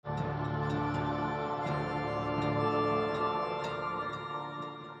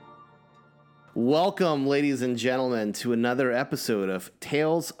Welcome, ladies and gentlemen, to another episode of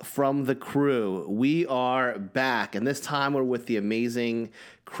Tales from the Crew. We are back, and this time we're with the amazing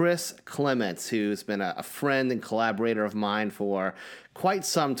Chris Clements, who's been a friend and collaborator of mine for quite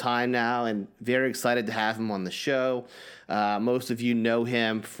some time now, and very excited to have him on the show. Most of you know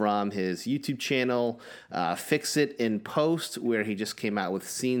him from his YouTube channel, Fix It in Post, where he just came out with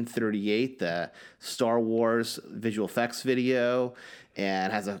Scene 38, the Star Wars visual effects video,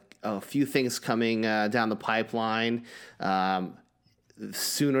 and has a few things coming down the pipeline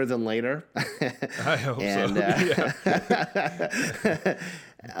sooner than later. I hope so.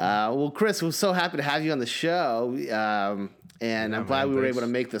 Well, Chris, we're so happy to have you on the show, and I'm glad we were able to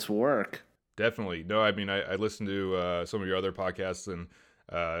make this work. Definitely. No, I mean, I listened to some of your other podcasts, and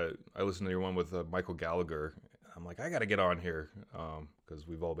I listened to your one with Michael Gallagher. I'm like, I got to get on here because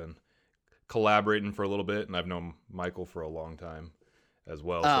we've all been collaborating for a little bit, and I've known Michael for a long time as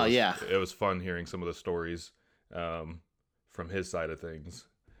well. Oh, so it was fun hearing some of the stories from his side of things.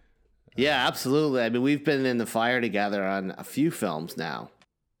 Yeah, absolutely. I mean, we've been in the fire together on a few films now.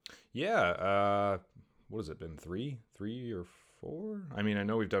 Yeah. What has it been? Three or four? I mean, I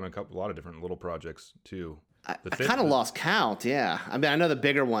know we've done a lot of different little projects too. I kind of lost count. Yeah. I mean, I know the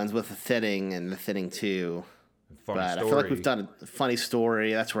bigger ones with The Thinning and The Thinning 2. Funny but story. I feel like we've done a funny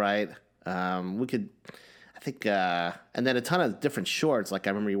story. That's right. We could... I think, and then a ton of different shorts. Like I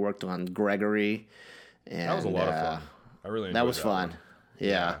remember you worked on Gregory. And, that was a lot of fun. I really enjoyed that was fun. One.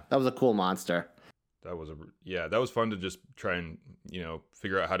 Yeah, that was a cool monster. That was fun to just try and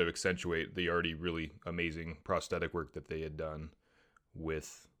figure out how to accentuate the already really amazing prosthetic work that they had done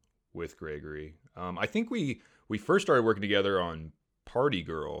with Gregory. I think we first started working together on Party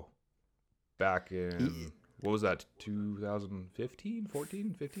Girl back in what was that, 2015,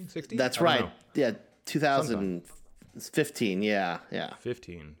 14, 15, 16? That's right. Yeah. 2015, yeah.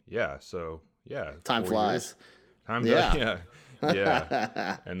 15, yeah. So yeah, time flies. Yeah.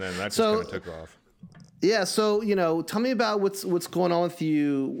 And then that just kind of took off. Yeah. So tell me about what's going on with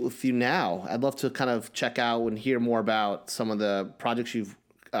you now. I'd love to kind of check out and hear more about some of the projects you've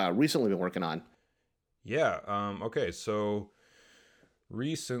recently been working on. Yeah. Okay. So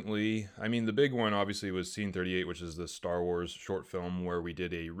recently, I mean, the big one obviously was Scene 38, which is the Star Wars short film where we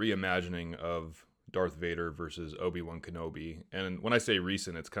did a reimagining of Darth Vader versus Obi-Wan Kenobi. And when I say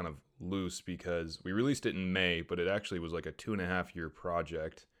recent, it's kind of loose because we released it in May, but it actually was like a 2.5-year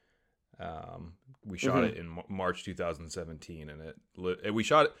project. We shot it in March 2017, and we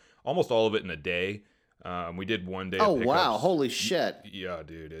shot almost all of it in a day. We did one day. Oh, wow. Holy shit. Yeah,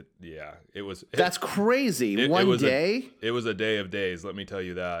 dude. It was. That's crazy. One day? It was a day of days. Let me tell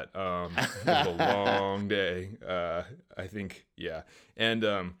you that. It was a long day. I think. Yeah.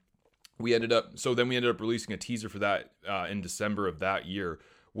 And, we ended up releasing a teaser for that in December of that year,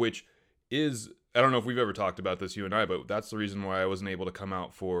 which is, I don't know if we've ever talked about this, you and I, but that's the reason why I wasn't able to come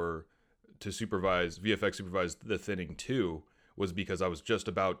out to VFX supervise The Thinning 2, was because I was just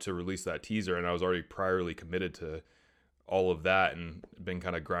about to release that teaser and I was already priorly committed to all of that and been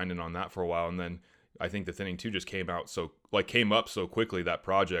kind of grinding on that for a while. And then I think The Thinning 2 just came up so quickly, that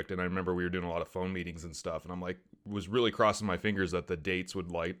project. And I remember we were doing a lot of phone meetings and stuff, and I'm like, was really crossing my fingers that the dates would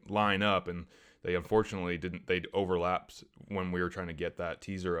line up, and they unfortunately didn't. They'd overlapped when we were trying to get that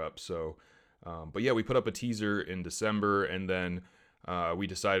teaser up. So, but yeah, we put up a teaser in December, and then we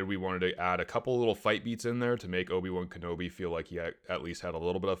decided we wanted to add a couple little fight beats in there to make Obi-Wan Kenobi feel like he at least had a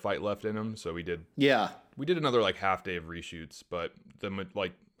little bit of fight left in him. So we did another like half day of reshoots, but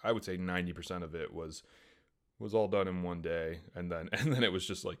I would say 90% of it was all done in one day, and then it was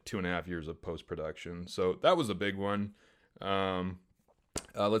just like 2.5 years of post-production. So that was a big one.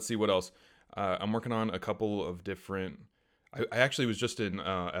 Let's see what else. I'm working on a couple of different. I actually was just in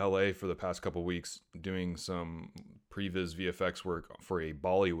LA for the past couple weeks doing some previs VFX work for a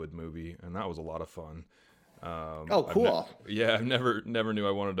Bollywood movie, and that was a lot of fun. Oh, cool. I never knew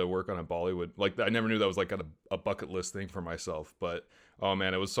I wanted to work on a Bollywood. Like, I never knew that was like a bucket list thing for myself. But oh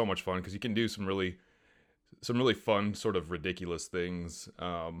man, it was so much fun because you can do some really fun sort of ridiculous things.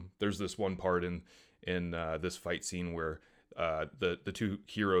 There's this one part in this fight scene where the two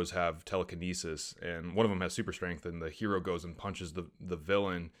heroes have telekinesis, and one of them has super strength, and the hero goes and punches the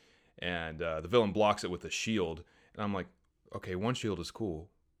villain, and the villain blocks it with a shield. And I'm like, okay, one shield is cool,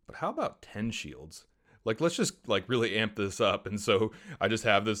 but how about 10 shields? Like, let's just like really amp this up. And so I just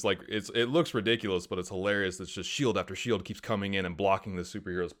have this, like, it looks ridiculous, but it's hilarious. It's just shield after shield keeps coming in and blocking the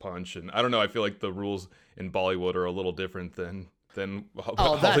superhero's punch. And I don't know, I feel like the rules in Bollywood are a little different than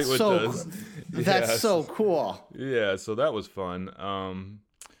Hollywood does. That's so cool. Yeah, so that was fun.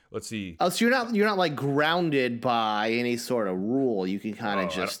 Let's see. Oh, so you're not like grounded by any sort of rule. You can kind of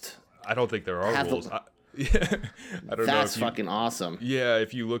just. I don't think there are have rules. the, Yeah, I don't know. that's fucking awesome. Yeah,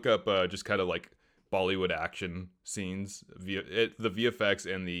 if you look up just kind of like Bollywood action scenes, the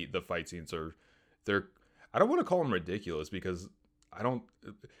VFX and the fight scenes they're I don't want to call them ridiculous because I don't.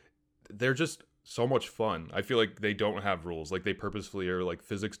 They're just so much fun. I feel like they don't have rules. Like they purposefully are like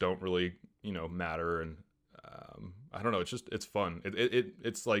physics don't really matter, and I don't know. It's fun.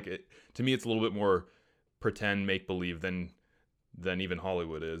 It's like to me. It's a little bit more pretend make believe than even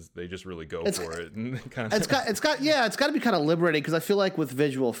Hollywood is. They just really go for it. And kind of it's got to be kind of liberating because I feel like with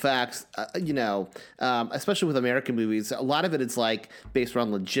visual effects, especially with American movies, a lot of it is like based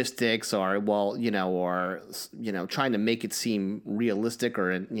around logistics or trying to make it seem realistic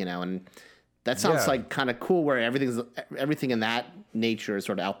and that sounds like kind of cool where everything in that nature is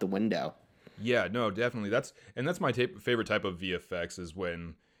sort of out the window. Yeah, no, definitely. That's my favorite type of VFX is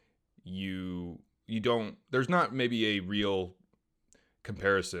when you don't. There's not maybe a real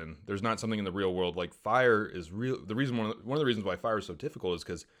comparison. There's not something in the real world like fire is real. The reason one of the reasons why fire is so difficult is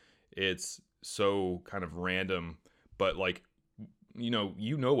because it's so kind of random. But like you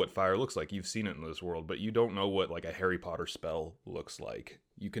know what fire looks like. You've seen it in this world, but you don't know what like a Harry Potter spell looks like.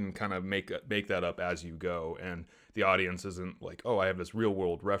 You can kind of make that up as you go, and the audience isn't like, oh, I have this real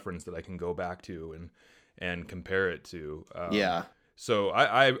world reference that I can go back to and compare it to. Yeah. So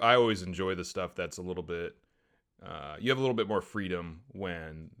I always enjoy the stuff that's a little bit. You have a little bit more freedom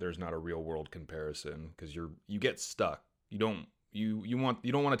when there's not a real world comparison because you get stuck. You don't want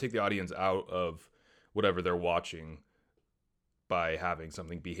to take the audience out of whatever they're watching by having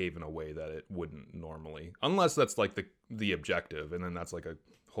something behave in a way that it wouldn't normally, unless that's like the objective, and then that's like a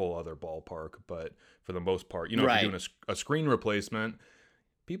whole other ballpark. But for the most part, if you're doing a screen replacement,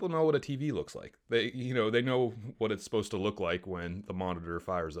 people know what a TV looks like. They know what it's supposed to look like when the monitor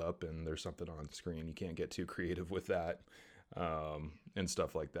fires up and there's something on the screen. You can't get too creative with that and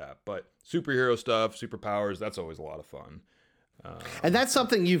stuff like that. But superhero stuff, superpowers, that's always a lot of fun. And that's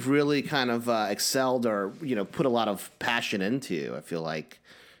something you've really kind of excelled or put a lot of passion into. I feel like.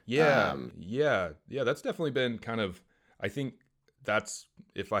 Yeah. That's definitely been kind of. I think that's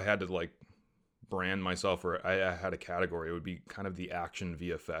if I had to like brand myself or I had a category, it would be kind of the action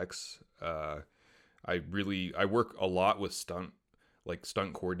VFX. I work a lot with stunt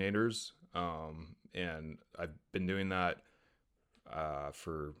coordinators, and I've been doing that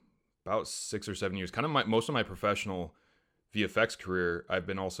for about 6 or 7 years. Kind of most of my professional VFX career, I've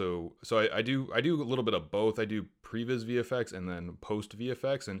been also I do a little bit of both. I do previs VFX and then post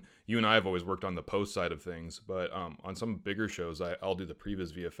VFX, and you and I have always worked on the post side of things. But on some bigger shows, I'll do the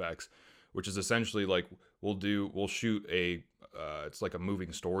previs VFX, which is essentially like we'll shoot it's like a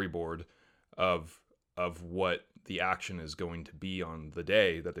moving storyboard of what the action is going to be on the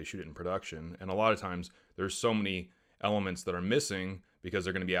day that they shoot it in production. And a lot of times there's so many elements that are missing because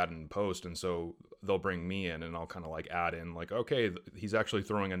they're going to be added in post, and so they'll bring me in and I'll kind of like add in like, okay, he's actually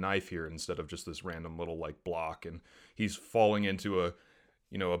throwing a knife here instead of just this random little like block, and he's falling into a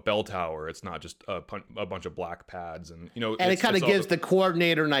bell tower. It's not just a bunch of black pads, and and it kind of gives the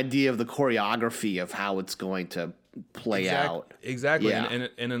coordinator an idea of the choreography of how it's going to play out. Exactly. Yeah.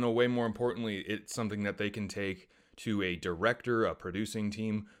 And in a way, more importantly, it's something that they can take to a director, a producing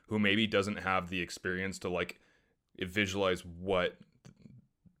team who maybe doesn't have the experience to like visualize what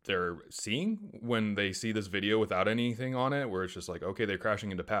they're seeing when they see this video without anything on it, where it's just like, okay, they're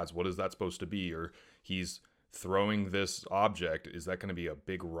crashing into pads. What is that supposed to be? Or he's throwing this object. Is that going to be a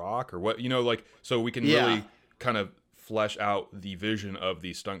big rock or what? So we can really kind of flesh out the vision of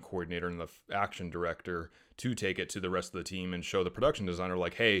the stunt coordinator and the action director to take it to the rest of the team and show the production designer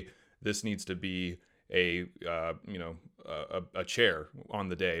like, hey, this needs to be a chair on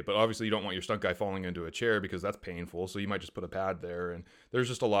the day, but obviously you don't want your stunt guy falling into a chair because that's painful. So you might just put a pad there, and there's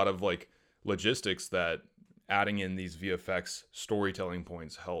just a lot of like logistics that adding in these VFX storytelling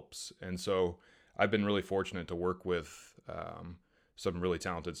points helps. And so I've been really fortunate to work with some really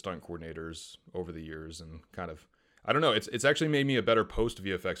talented stunt coordinators over the years, and kind of, I don't know, it's actually made me a better post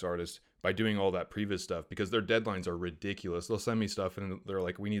VFX artist by doing all that previous stuff, because their deadlines are ridiculous. They'll send me stuff and they're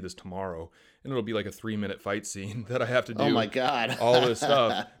like, we need this tomorrow. And it'll be like a 3-minute fight scene that I have to do. Oh my God. all this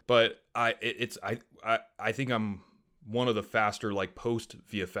stuff. But I think I'm one of the faster like post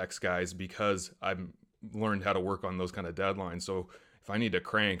VFX guys because I've learned how to work on those kind of deadlines. So if I need to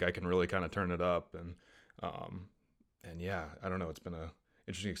crank, I can really kind of turn it up. And yeah, I don't know. It's been a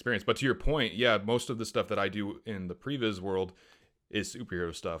interesting experience. But to your point, yeah, most of the stuff that I do in the previs world is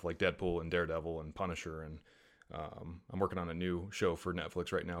superhero stuff like Deadpool and Daredevil and Punisher. And I'm working on a new show for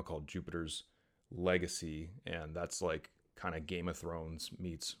Netflix right now called Jupiter's Legacy. And that's like kind of Game of Thrones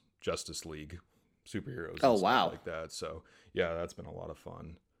meets Justice League superheroes. Oh, and stuff wow. like that. So yeah, that's been a lot of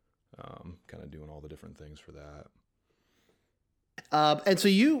fun. kind of doing all the different things for that. And so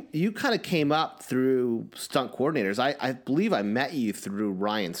you kind of came up through stunt coordinators. I believe I met you through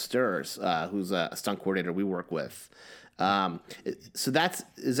Ryan Stirs, who's a stunt coordinator we work with. So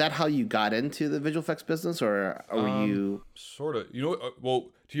is that how you got into the visual effects business, or were you sort of? You know, well,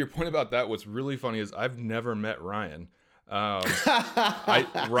 to your point about that, what's really funny is I've never met Ryan.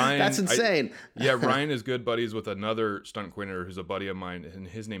 Ryan, that's insane. Yeah, Ryan is good buddies with another stunt coordinator who's a buddy of mine, and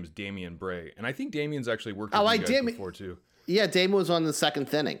his name is Damian Bray. And I think Damian's actually worked with you guys before too. Yeah, Damon was on the second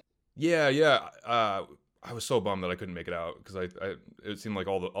thinning. Yeah. I was so bummed that I couldn't make it out because it seemed like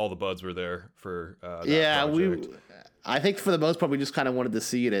all the buds were there for that project. I think for the most part we just kind of wanted to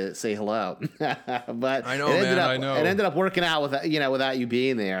see you to say hello. But I know, I know. It ended up working out without you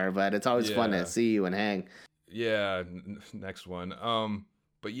being there. But it's always fun to see you and hang. Yeah, next one.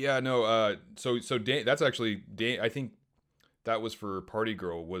 But yeah, no. So that's actually I think that was for Party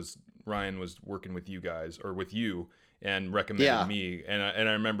Girl. Was Ryan was working with you guys or with you and recommended me, and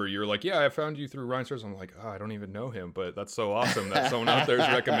I remember you were like, yeah, I found you through Ryan Stars. I'm like, oh, I don't even know him, but that's so awesome that someone out there is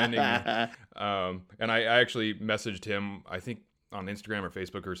recommending me. And I actually messaged him, I think on Instagram or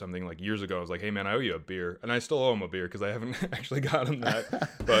Facebook or something like years ago. I was like, hey man, I owe you a beer, and I still owe him a beer because I haven't actually got him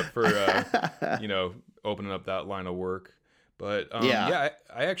that, but for opening up that line of work. But I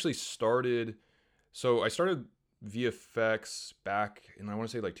actually started. So I started VFX back in, I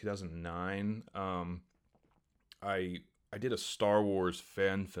want to say like 2009. I did a Star Wars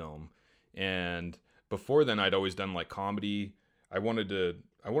fan film, and before then I'd always done like comedy. I wanted to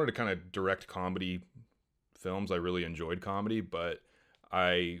kind of direct comedy films. I really enjoyed comedy, but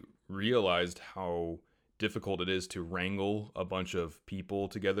I realized how difficult it is to wrangle a bunch of people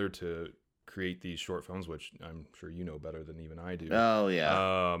together to create these short films, which I'm sure you know better than even I do. Oh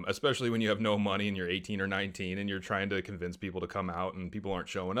yeah. Especially when you have no money and you're 18 or 19 and you're trying to convince people to come out and people aren't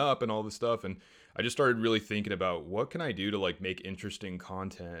showing up and all this stuff. And I just started really thinking about what can I do to like make interesting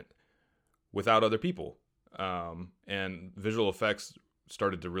content without other people. And visual effects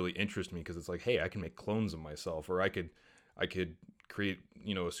started to really interest me because it's like, hey, I can make clones of myself, or I could create, a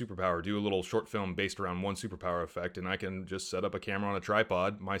superpower, do a little short film based around one superpower effect, and I can just set up a camera on a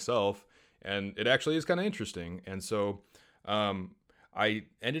tripod myself. And it actually is kind of interesting. And so I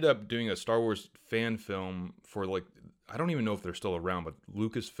ended up doing a Star Wars fan film for like, I don't even know if they're still around, but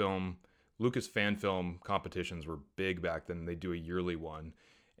Lucas fan film competitions were big back then. They do a yearly one.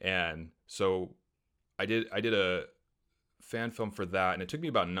 And so I did a fan film for that, and it took me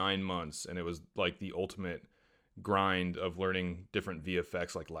about 9 months, and it was like the ultimate grind of learning different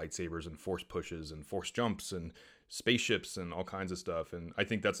VFX like lightsabers and force pushes and force jumps and spaceships and all kinds of stuff. And I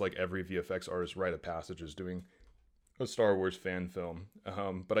think that's like every VFX artist rite of passage is doing a Star Wars fan film.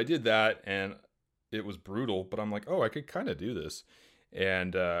 But I did that, and it was brutal, but I'm like, oh, I could kind of do this.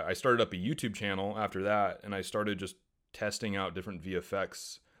 And I started up a YouTube channel after that, and I started just testing out different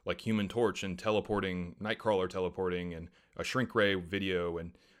VFX like Human Torch and teleporting, Nightcrawler teleporting, and a shrink ray video,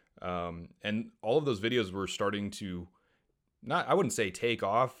 and all of those videos were starting to I wouldn't say take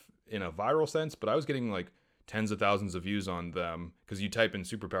off in a viral sense, but I was getting like tens of thousands of views on them because you type in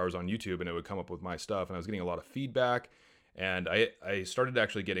superpowers on YouTube and it would come up with my stuff, and I was getting a lot of feedback, and I started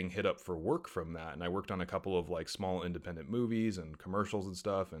actually getting hit up for work from that, and I worked on a couple of like small independent movies and commercials and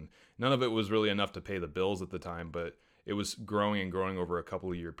stuff, and none of it was really enough to pay the bills at the time, but it was growing and growing over a couple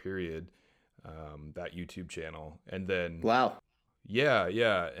of year period, that YouTube channel. And then wow. Yeah,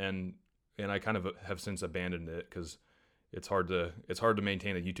 and I kind of have since abandoned it because it's hard to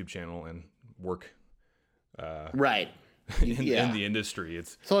maintain a YouTube channel and work right in the industry.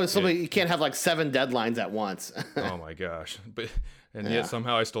 It's you can't have like 7 deadlines at once. Oh my gosh! Yet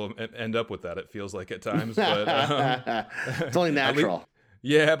somehow I still end up with that. It feels like at times, but it's only natural.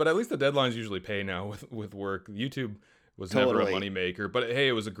 But at least the deadlines usually pay now with work. YouTube was never a moneymaker, but hey,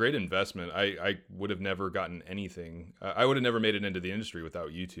 it was a great investment. I would have never gotten anything. I would have never made it into the industry without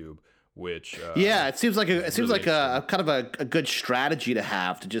YouTube. Which it seems like a kind of a good strategy to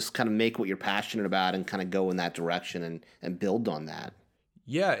have, to just kind of make what you're passionate about and kind of go in that direction and build on that.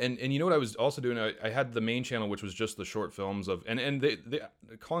 Yeah, and you know what I was also doing? I had the main channel, which was just the short films of, and they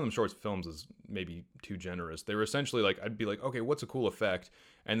calling them short films is maybe too generous. They were essentially like, I'd be like, okay, what's a cool effect?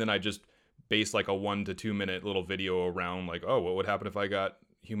 And then I just base like a 1 to 2 minute little video around like, oh, what would happen if I got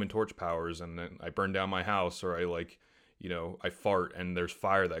Human Torch powers and then I burn down my house, or I like, I fart and there's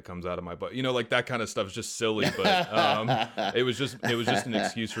fire that comes out of my butt. Like that kind of stuff is just silly, but it was just an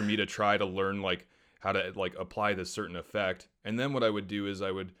excuse for me to try to learn like how to like apply this certain effect. And then what I would do is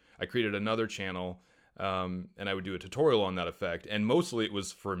I created another channel, and I would do a tutorial on that effect. And mostly it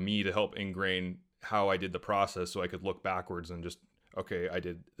was for me to help ingrain how I did the process so I could look backwards and just okay, I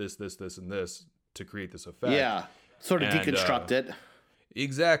did this, and this to create this effect. Yeah. Sort of And, deconstruct it.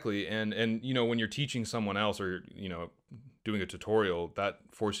 Exactly. And you know, when you're teaching someone else or, you know, doing a tutorial, that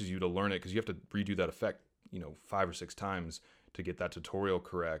forces you to learn it because you have to redo that effect, you know, 5 or 6 times to get that tutorial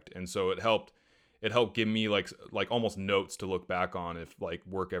correct. And so it helped give me like almost notes to look back on if like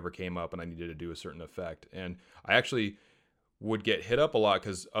work ever came up and I needed to do a certain effect. And I actually would get hit up a lot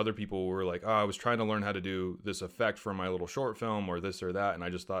because other people were like, oh, I was trying to learn how to do this effect for my little short film or this or that. And I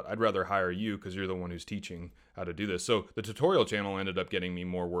just thought I'd rather hire you because you're the one who's teaching how to do this. So the tutorial channel ended up getting me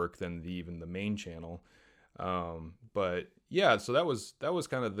more work than even the main channel. But yeah, so that was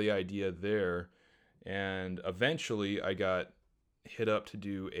kind of the idea there. And eventually I got hit up to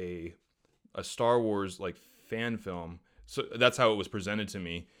do a Star Wars like fan film. So that's how it was presented to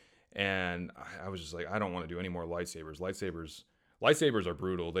me. And I was just like, I don't want to do any more lightsabers. Lightsabers are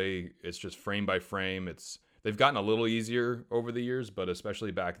brutal. It's just frame by frame. They've gotten a little easier over the years, but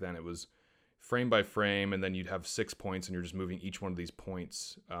especially back then it was frame by frame. And then you'd have 6 points and you're just moving each one of these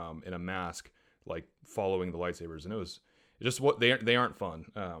points in a mask, like following the lightsabers. And it was just they aren't fun.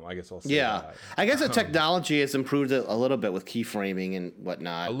 I guess I'll say that. I guess the technology has improved a little bit with keyframing and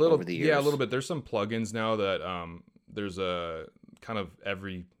whatnot over the years. Yeah, a little bit. There's some plugins now that there's a kind of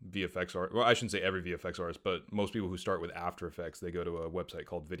every VFX artist, well, I shouldn't say every VFX artist, but most people who start with After Effects, they go to a website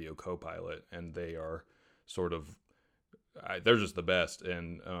called Video Copilot, and they are sort of, they're just the best.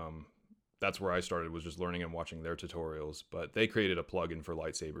 And that's where I started, was just learning and watching their tutorials. But they created a plugin for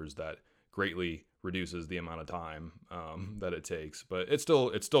lightsabers that greatly reduces the amount of time that it takes. But it's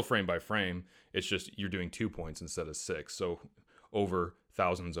still frame by frame. It's just you're doing 2 points instead of 6. So over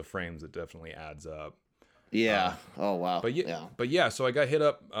thousands of frames, it definitely adds up. Yeah. Oh wow. But yeah. So I got hit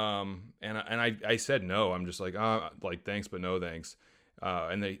up, and I said no. I'm just like, thanks, but no thanks.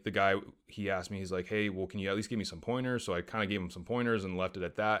 And the guy, he asked me, he's like, hey, well, can you at least give me some pointers? So I kind of gave him some pointers and left it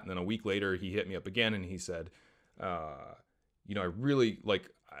at that. And then a week later, he hit me up again, and he said, you know, I really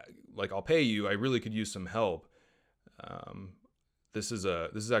I'll pay you. I really could use some help. This is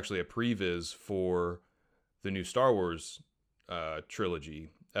actually a previs for the new Star Wars trilogy,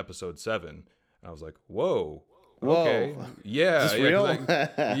 Episode 7. And I was like, whoa, okay. Yeah. Is this real?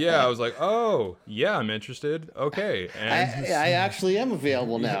 I was like, oh, yeah, I'm interested. Okay. And I actually am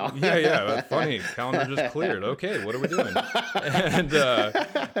available now. yeah. That's funny. Calendar just cleared. Okay. What are we doing?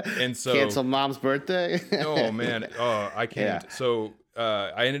 And so. Cancel mom's birthday. Oh, man. Oh, I can't. Yeah. So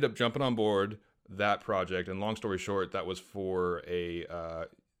I ended up jumping on board that project. And long story short, that was for he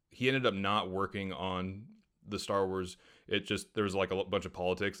ended up not working on the Star Wars. It just, there was like a bunch of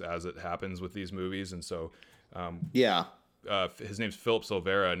politics as it happens with these movies. And so, his name's Philip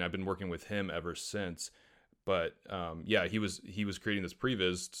Silvera, and I've been working with him ever since. But, he was creating this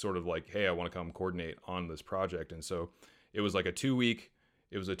previs sort of like, hey, I want to come coordinate on this project. And so it was like a 2-week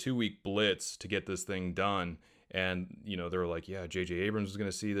blitz to get this thing done. And, you know, they were like, yeah, J.J. Abrams is going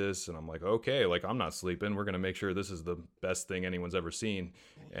to see this. And I'm like, okay, like, I'm not sleeping. We're going to make sure this is the best thing anyone's ever seen.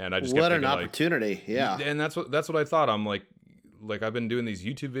 And I just kept thinking, what an opportunity. Yeah. And that's what I thought. I'm like I've been doing these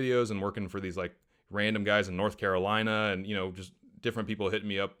YouTube videos and working for these like random guys in North Carolina, and, you know, just different people hitting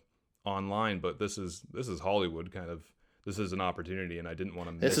me up online. But this is Hollywood kind of. This is an opportunity, and I didn't want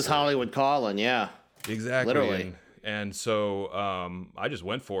to miss it. This is Hollywood calling. Yeah. Exactly. Literally. And so I just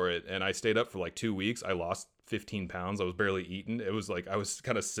went for it, and I stayed up for like 2 weeks. I lost 15 pounds. I was barely eating. It was like, I was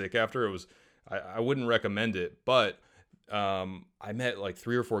kind of sick after. It was, I wouldn't recommend it, but I met like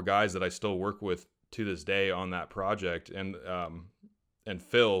 3 or 4 guys that I still work with to this day on that project. And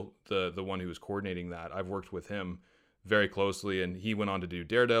Phil, the one who was coordinating that, I've worked with him very closely, and he went on to do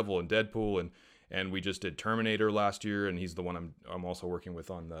Daredevil and Deadpool, and we just did Terminator last year, and he's the one I'm also working with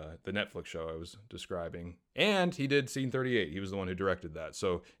on the Netflix show I was describing. And he did Scene 38. He was the one who directed that.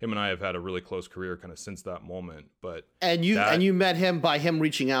 So him and I have had a really close career kind of since that moment. But you met him by him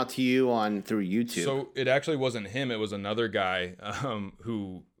reaching out to you through YouTube. So it actually wasn't him. It was another guy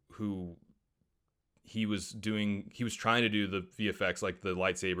who he was trying to do the VFX, like the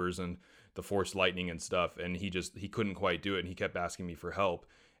lightsabers and the force lightning and stuff, and he couldn't quite do it, and he kept asking me for help.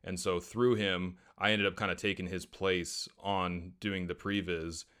 And so through him, I ended up kind of taking his place on doing the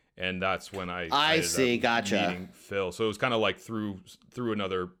previs, and that's when I see, gotcha. Meeting Phil. So it was kind of like through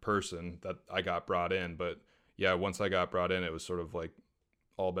another person that I got brought in. But yeah, once I got brought in, it was sort of like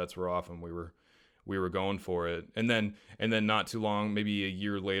all bets were off, and we were going for it. And then not too long, maybe a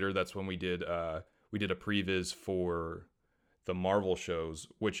year later, that's when we did a previs for the Marvel shows,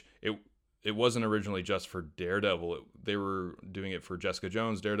 which it wasn't originally just for Daredevil. They were doing it for Jessica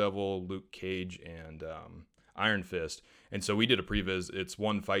Jones, Daredevil, Luke Cage, and Iron Fist. And so we did a previs. It's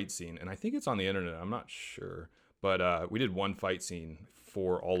one fight scene, and I think it's on the internet. I'm not sure, But we did one fight scene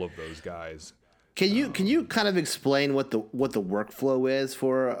for all of those guys. Can you kind of explain what the workflow is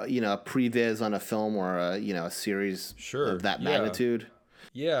for a previs on a film or a series Sure. of that Yeah. magnitude?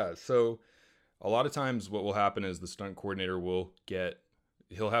 Yeah. So a lot of times what will happen is the stunt coordinator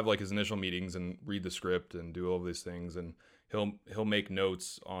he'll have like his initial meetings and read the script and do all of these things, and he'll make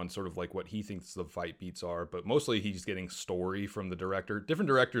notes on sort of like what he thinks the fight beats are, but mostly he's getting story from the director. Different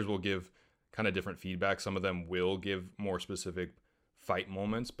directors will give kind of different feedback. Some of them will give more specific fight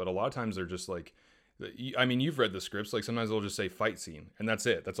moments, but a lot of times they're just like, I mean, you've read the scripts, like sometimes they'll just say fight scene and that's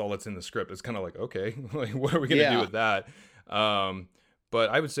it. That's all that's in the script. It's kind of like, okay, like what are we going to do with that? But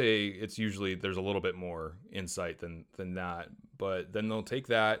I would say it's usually there's a little bit more insight than that. But then they'll take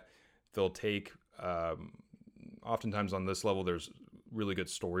that, oftentimes on this level, there's really good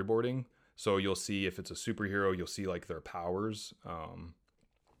storyboarding. So you'll see if it's a superhero, you'll see like their powers,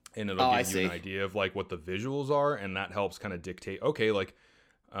 and it'll give you an idea of like what the visuals are, and that helps kind of dictate. Okay, like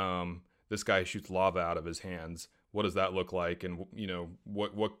this guy shoots lava out of his hands. What does that look like? And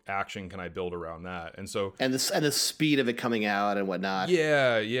what action can I build around that? And so and the speed of it coming out and whatnot.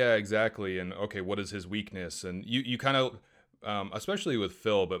 Yeah, exactly. And okay, what is his weakness? And you kind of, especially with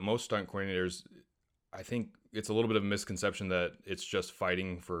Phil, but most stunt coordinators, I think it's a little bit of a misconception that it's just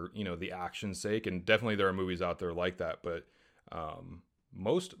fighting for the action's sake. And definitely there are movies out there like that, but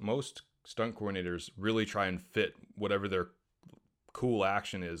most stunt coordinators really try and fit whatever their cool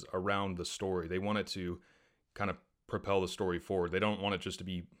action is around the story. They want it to kind of propel the story forward. They don't want it just to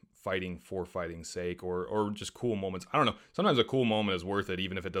be fighting for fighting's sake or just cool moments. I don't know. Sometimes a cool moment is worth it,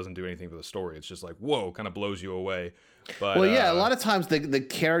 even if it doesn't do anything for the story. It's just like, whoa, kind of blows you away. But a lot of times the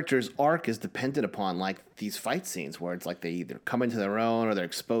character's arc is dependent upon like these fight scenes where it's like they either come into their own or they're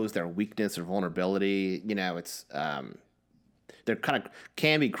exposed their weakness or vulnerability. It's they're kind of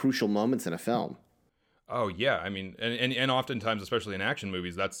can be crucial moments in a film. Oh yeah, I mean, and oftentimes, especially in action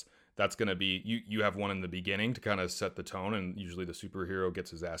movies, that's going to be you have one in the beginning to kind of set the tone, and usually the superhero gets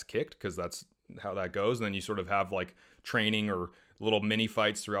his ass kicked because that's how that goes. And then you sort of have like training or little mini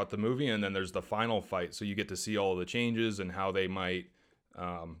fights throughout the movie, and then there's the final fight, so you get to see all of the changes and how they might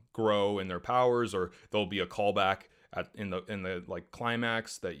grow in their powers, or there'll be a callback in the like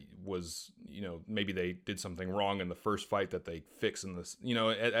climax that was maybe they did something wrong in the first fight that they fix in this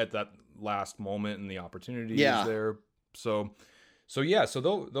at that last moment, and the opportunity is there. So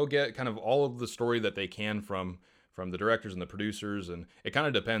they'll get kind of all of the story that they can from the directors and the producers, and it kind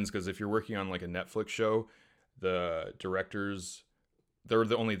of depends, because if you're working on like a Netflix show, the directors, they're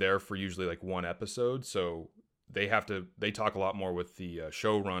only there for usually like one episode, so they talk a lot more with the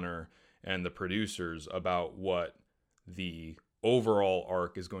showrunner and the producers about what the overall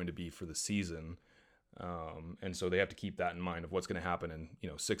arc is going to be for the season. And so they have to keep that in mind of what's going to happen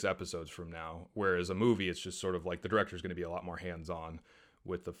in 6 episodes from now. Whereas a movie, it's just sort of like the director's going to be a lot more hands-on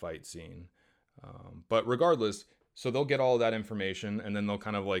with the fight scene. But regardless, so they'll get all of that information, and then they'll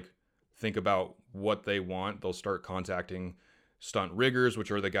kind of like think about what they want. They'll start contacting stunt riggers, which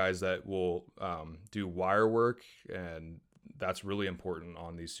are the guys that will do wire work, and that's really important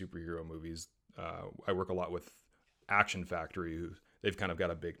on these superhero movies. I work a lot with Action Factory, who they've kind of got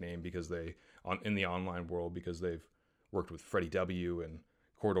a big name because in the online world, because they've worked with Freddie W. and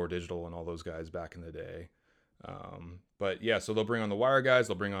Corridor Digital and all those guys back in the day. But yeah, so they'll bring on the wire guys,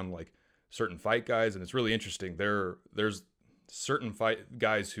 they'll bring on like certain fight guys, and it's really interesting. There's certain fight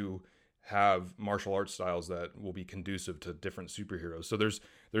guys who have martial arts styles that will be conducive to different superheroes. So there's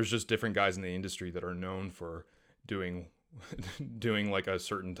just different guys in the industry that are known for doing like a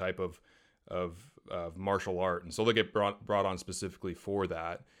certain type of martial art, and so they'll get brought on specifically for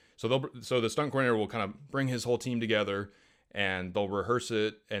that. So the stunt coordinator will kind of bring his whole team together, and they'll rehearse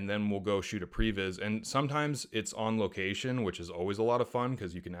it, and then we'll go shoot a previs. And sometimes it's on location, which is always a lot of fun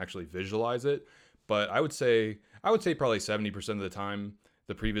because you can actually visualize it. But I would say probably 70% of the time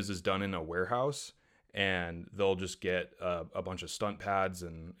the previs is done in a warehouse, and they'll just get a bunch of stunt pads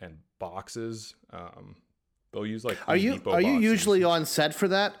and boxes. They'll use like are you usually on set for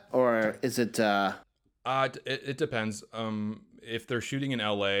that, or is it? It depends. If they're shooting in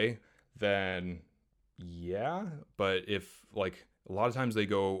LA, then yeah. But if like a lot of times they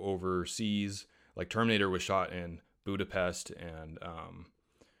go overseas, like Terminator was shot in Budapest, and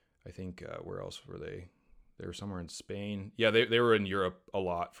I think where else were they? They were somewhere in Spain. Yeah, they were in Europe a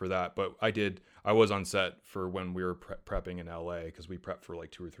lot for that. But I was on set for when we were prepping in LA, because we prepped for like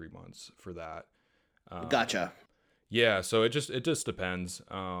 2 or 3 months for that. Gotcha. Yeah, so it just depends.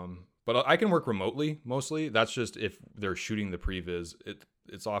 But I can work remotely mostly. That's just if they're shooting the previs.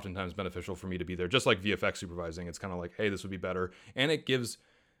 It's oftentimes beneficial for me to be there, just like VFX supervising. It's kind of like, hey, this would be better, and it gives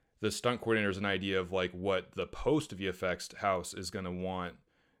the stunt coordinators an idea of like what the post VFX house is going to want.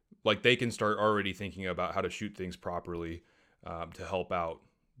 Like they can start already thinking about how to shoot things properly to help out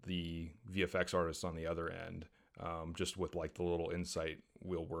the VFX artists on the other end, just with like the little insight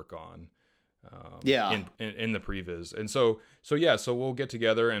we'll work on in the previs. And so we'll get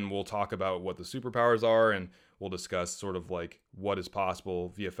together and we'll talk about what the superpowers are, and we'll discuss sort of like what is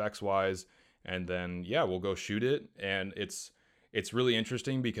possible VFX wise, and then we'll go shoot it. And it's really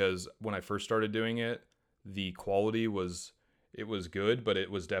interesting because when I first started doing it, the quality was good, but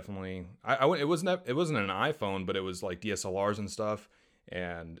it was definitely it wasn't an iPhone, but it was like DSLRs and stuff,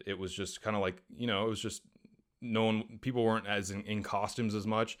 and it was just kind of like, it was just people weren't as in costumes as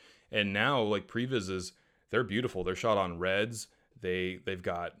much. And now like previses, they're beautiful. They're shot on reds. They've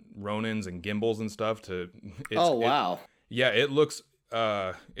got Ronins and gimbals and stuff wow. It looks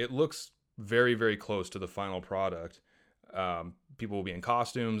very, very close to the final product. People will be in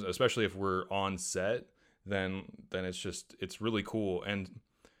costumes, especially if we're on set, then it's really cool. And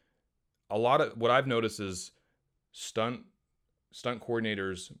a lot of what I've noticed is stunt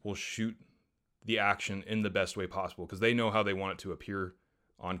coordinators will shoot the action in the best way possible because they know how they want it to appear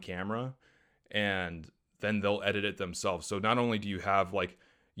on camera, and then they'll edit it themselves. So not only do you have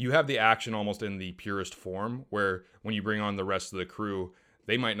the action almost in the purest form, where when you bring on the rest of the crew,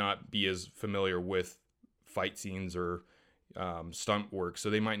 they might not be as familiar with fight scenes or stunt work, so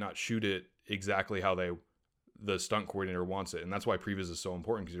they might not shoot it exactly how the stunt coordinator wants it. And that's why previs is so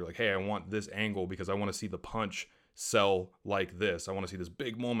important, because you're like, hey, I want this angle because I want to see the punch sell like this. I want to see this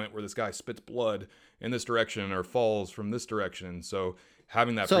big moment where this guy spits blood in this direction or falls from this direction. So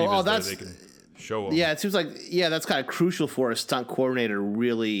having that previs there, they can show them. Yeah, it seems like that's kind of crucial for a stunt coordinator to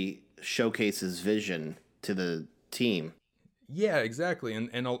really showcase his vision to the team. Yeah, exactly.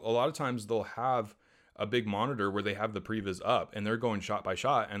 And a lot of times they'll have a big monitor where they have the previs up and they're going shot by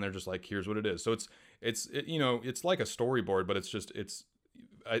shot, and they're just like, here's what it is. So it's like a storyboard, but it's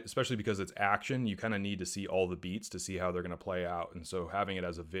especially because it's action, you kind of need to see all the beats to see how they're going to play out. And so having it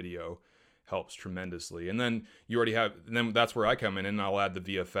as a video helps tremendously. And then then that's where I come in, and I'll add the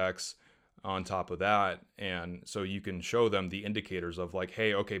VFX on top of that. And so you can show them the indicators of like,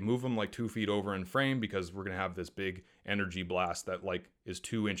 hey, okay, move them like 2 feet over in frame because we're going to have this big energy blast that like is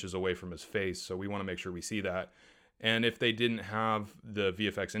 2 inches away from his face. So we want to make sure we see that. And if they didn't have the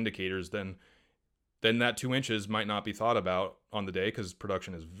VFX indicators, then that 2 inches might not be thought about on the day, because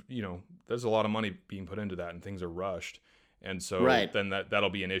production is, there's a lot of money being put into that and things are rushed. And so then that'll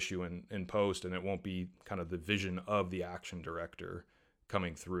be an issue in post, and it won't be kind of the vision of the action director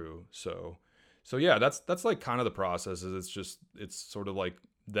coming through. So yeah, that's like kind of the process. Is it's sort of like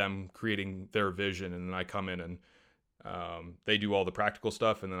them creating their vision, and then I come in and they do all the practical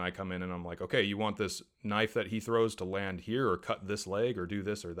stuff, and then I come in and I'm like, okay, you want this knife that he throws to land here, or cut this leg, or do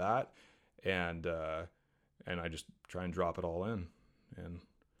this or that, and I just try and drop it all in. And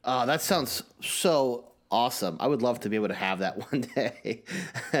that sounds so awesome. I would love to be able to have that one day.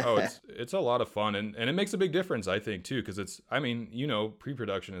 It's a lot of fun, and it makes a big difference, I think, too, because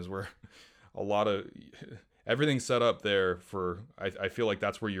pre-production is where a lot of everything's set up there for. I feel like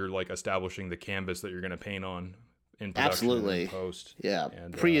that's where you're like establishing the canvas that you're going to paint on in production. Absolutely. And post. Yeah.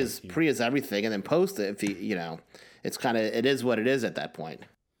 And pre is everything, and then post, if it's kind of, it is what it is at that point.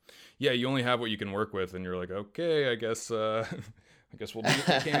 Yeah, you only have what you can work with, and you're like, okay, I guess we'll do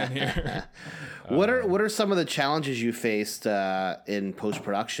what we can here. What are some of the challenges you faced in post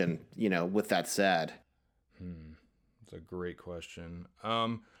production? With that said, that's a great question.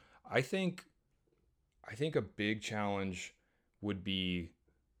 I think a big challenge would be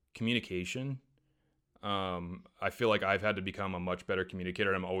communication. I feel like I've had to become a much better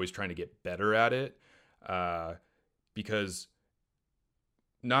communicator, and I'm always trying to get better at it, because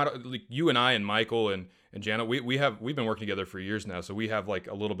not like you and I and Michael and Janet, we've been working together for years now, so we have like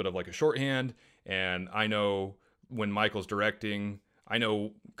a little bit of like a shorthand, and I know when Michael's directing, I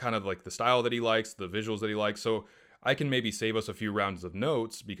know kind of like the style that he likes, the visuals that he likes, so I can maybe save us a few rounds of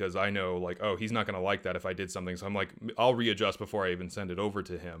notes, because I know like, oh, he's not going to like that if I did something, so I'm like, I'll readjust before I even send it over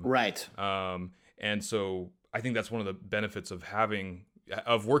to him. Right. And so I think that's one of the benefits of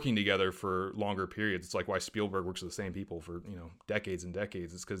working together for longer periods. It's like why Spielberg works with the same people for, decades and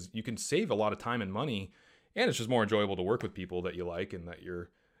decades. It's because you can save a lot of time and money, and it's just more enjoyable to work with people that you like and that you're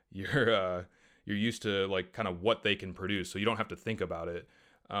used to, like kind of what they can produce, so you don't have to think about it.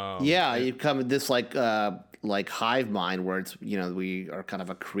 You come with this like hive mind where it's, we are kind of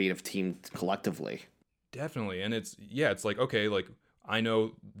a creative team collectively. Definitely. And it's like, okay, like I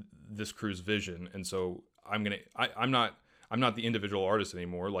know this crew's vision, and so I'm I'm not the individual artist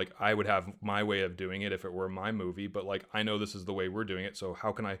anymore. Like I would have my way of doing it if it were my movie, but like I know this is the way we're doing it. So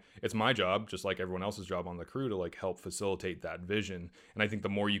how can it's my job, just like everyone else's job on the crew, to like help facilitate that vision. And I think the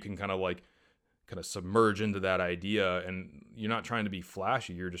more you can kind of submerge into that idea, and you're not trying to be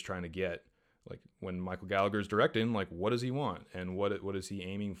flashy, you're just trying to get, like when Michael Gallagher's directing, like what does he want and what is he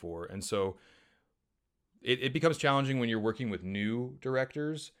aiming for? And so it becomes challenging when you're working with new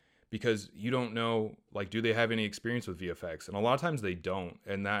directors, because you don't know, like, do they have any experience with VFX? And a lot of times they don't.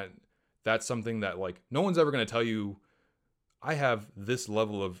 And that's something that like no one's ever going to tell you, I have this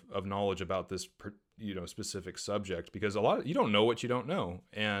level of knowledge about this specific subject, because you don't know what you don't know.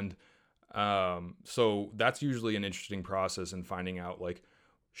 And so that's usually an interesting process in finding out, like,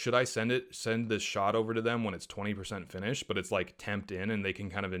 should I send this shot over to them when it's 20% finished, but it's like temped in and they can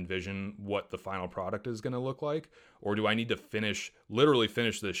kind of envision what the final product is going to look like? Or do I need to literally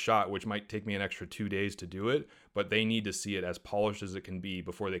finish this shot, which might take me an extra 2 days to do it, but they need to see it as polished as it can be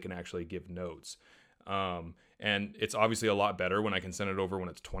before they can actually give notes. And it's obviously a lot better when I can send it over when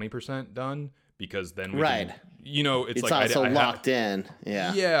it's 20% done, because then we can, it's like also locked in.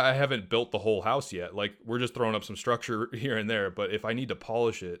 Yeah. Yeah, I haven't built the whole house yet. Like we're just throwing up some structure here and there. But if I need to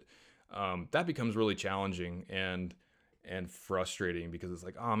polish it, that becomes really challenging and frustrating, because it's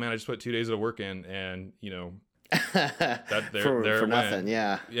like, oh man, I just put 2 days of work in, and that for nothing.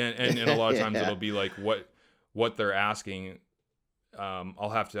 Yeah. And a lot of times it'll be like what they're asking.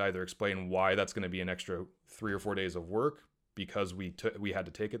 I'll have to either explain why that's going to be an extra 3 or 4 days of work, because we had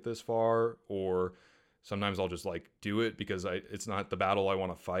to take it this far, or sometimes I'll just like do it because it's not the battle I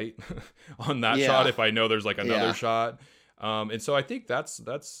want to fight on that shot if I know there's like another shot. And so I think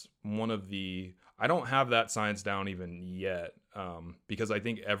that's one of I don't have that science down even yet, because I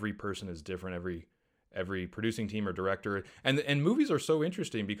think every person is different, every producing team or director, and movies are so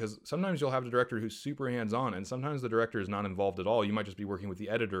interesting because sometimes you'll have a director who's super hands-on, and sometimes the director is not involved at all. You might just be working with the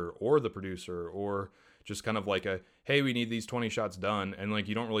editor or the producer, or just kind of like hey, we need these 20 shots done, and like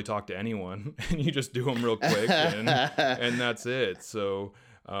you don't really talk to anyone and you just do them real quick and that's it. So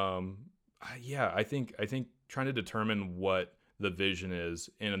I think trying to determine what the vision is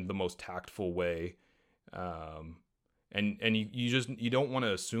in the most tactful way, and you don't want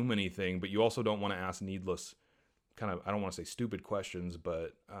to assume anything, but you also don't want to ask needless kind of, I don't want to say stupid questions,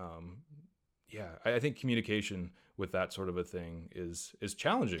 but I think communication with that sort of a thing is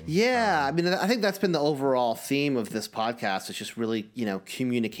challenging. Yeah, I mean, I think that's been the overall theme of this podcast. It's just really,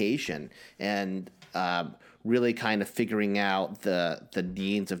 communication and really kind of figuring out the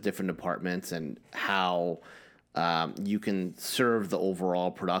needs of different departments and how you can serve the overall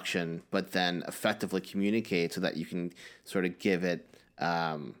production, but then effectively communicate so that you can sort of give it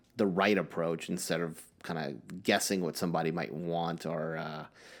the right approach instead of kind of guessing what somebody might want or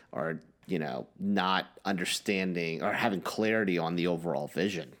not understanding or having clarity on the overall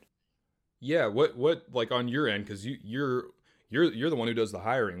vision. Yeah. What like on your end, because you're the one who does the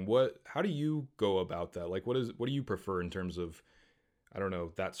hiring. How do you go about that? Like, what do you prefer in terms of, I don't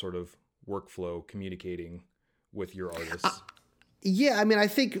know, that sort of workflow, communicating with your artists? Yeah, I mean, I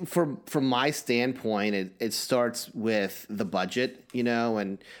think from my standpoint, it starts with the budget,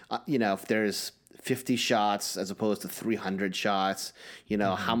 and if there's 50 shots as opposed to 300 shots,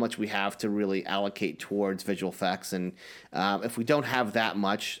 how much we have to really allocate towards visual effects. And if we don't have that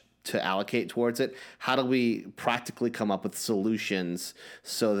much to allocate towards it, how do we practically come up with solutions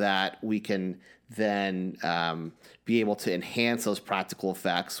so that we can then be able to enhance those practical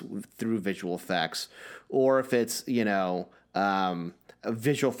effects through visual effects? Or if it's, visual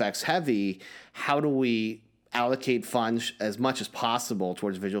effects heavy, how do we allocate funds as much as possible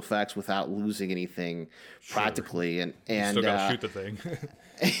towards visual effects without losing anything practically? And still gotta shoot the thing.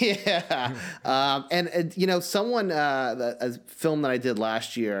 Someone a film that I did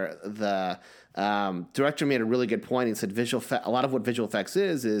last year, the director made a really good point. He said a lot of what visual effects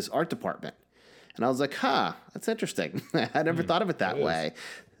is art department, and I was like, that's interesting. I never thought of it that way.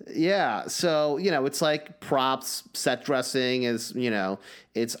 Yeah. So, it's like props, set dressing is,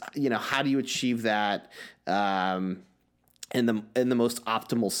 it's, how do you achieve that in the most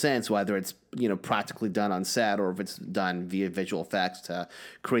optimal sense, whether it's, practically done on set or if it's done via visual effects to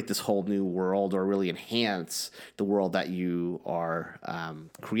create this whole new world or really enhance the world that you are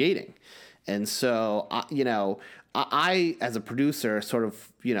creating. And so, I, as a producer, sort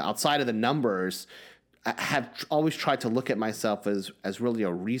of, outside of the numbers, I have always tried to look at myself as really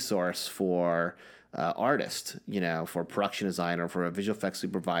a resource for artist, for a production designer, for a visual effects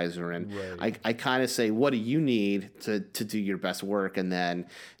supervisor. And right. I kind of say, what do you need to do your best work? And then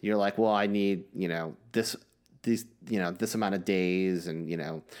you're like, well, I need, these, this amount of days and,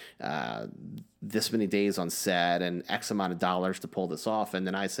 this many days on set and X amount of dollars to pull this off. And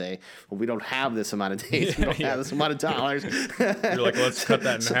then I say, well, we don't have this amount of days. We don't have this amount of dollars. You're like, let's cut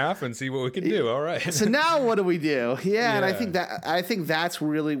that in half and see what we can do. All right. So now what do we do? Yeah. And I think that's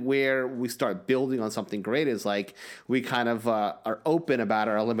really where we start building on something great, is like, we kind of are open about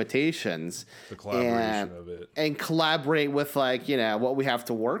our limitations. The collaboration of it. And collaborate with, like, what we have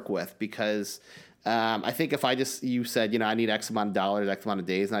to work with, because I think if you said, I need X amount of dollars, X amount of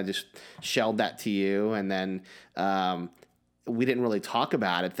days, and I just shelled that to you, and then we didn't really talk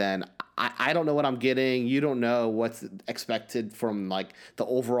about it, then I don't know what I'm getting. You don't know what's expected from, like, the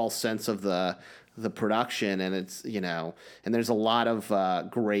overall sense of the production, and it's, and there's a lot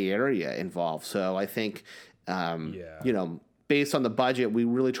of gray area involved. So I think, based on the budget, we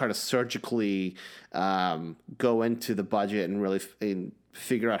really try to surgically go into the budget and really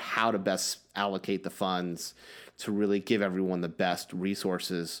figure out how to best allocate the funds to really give everyone the best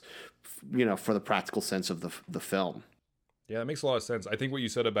resources, for the practical sense of the film. Yeah, that makes a lot of sense. I think what you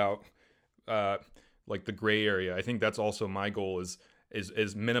said about like the gray area, I think that's also my goal,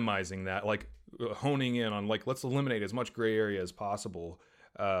 is minimizing that, like honing in on, like, let's eliminate as much gray area as possible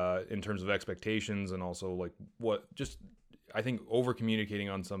in terms of expectations, and also, like, I think over communicating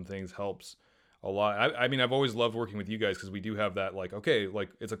on some things helps a lot. I mean, I've always loved working with you guys, because we do have that, like, okay, like,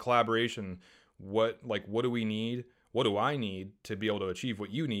 it's a collaboration. What do we need? What do I need to be able to achieve what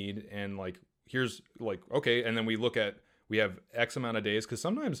you need? And, like, here's, like, okay. And then we have X amount of days, because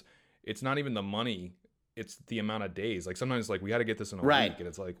sometimes it's not even the money, it's the amount of days. Like, sometimes, like, we got to get this in a week, and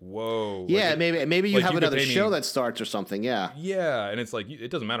it's like, whoa. Yeah, like, maybe you have another show that starts or something. Yeah. Yeah, and it's like,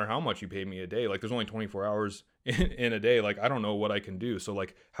 it doesn't matter how much you pay me a day. Like, there's only 24 hours in a day. Like, I don't know what I can do. So,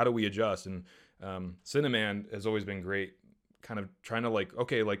 like, how do we adjust? And Cineman has always been great, kind of trying to, like,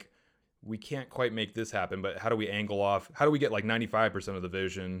 okay, like, we can't quite make this happen, but how do we angle off? How do we get, like, 95% of the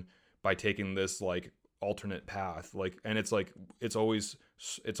vision by taking this, like, alternate path? Like, and it's like, it's always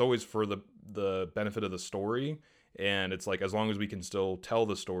for the benefit of the story. And it's like, as long as we can still tell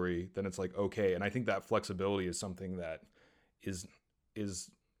the story, then it's like, okay. And I think that flexibility is something that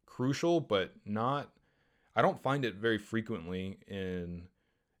is crucial, but I don't find it very frequently in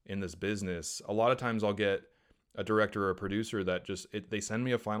this business. A lot of times I'll get a director or a producer that they send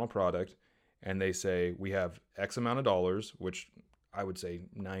me a final product, and they say, we have X amount of dollars, which I would say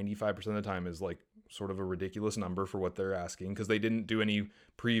 95% of the time is, like, sort of a ridiculous number for what they're asking, because they didn't do any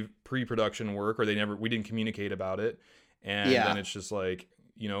pre-production work, or we didn't communicate about it. And then it's just like,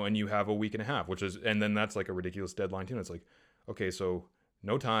 and you have a week and a half, and then that's, like, a ridiculous deadline too. And it's like, okay, so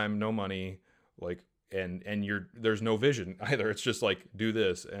no time, no money, like, and there's no vision either. It's just like, do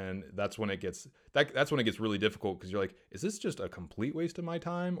this. And that's when it gets really difficult, because you're like, is this just a complete waste of my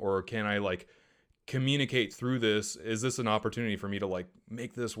time, or can I, like, communicate through this? Is this an opportunity for me to, like,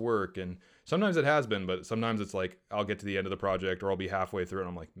 make this work? And sometimes it has been, but sometimes it's like, I'll get to the end of the project, or I'll be halfway through, and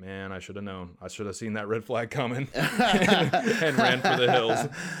I'm like, man, I should have known. I should have seen that red flag coming and ran for the hills.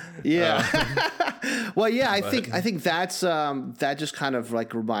 Yeah. Well, yeah, I think that's that just kind of,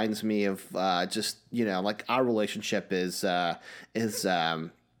 like, reminds me of just, like, our relationship is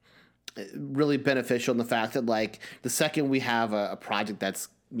really beneficial in the fact that, like, the second we have a project that's,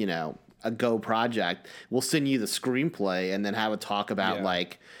 a go project, we'll send you the screenplay and then have a talk about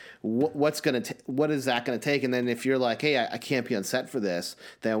like what is that gonna take, and then if you're like, hey, I can't be on set for this,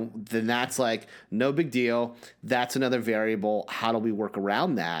 then that's like, no big deal. That's another variable. How do we work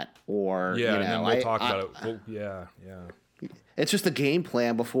around that? Or and then we'll talk about it. Yeah. It's just a game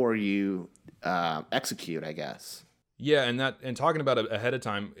plan before you execute, I guess. Yeah, and talking about it ahead of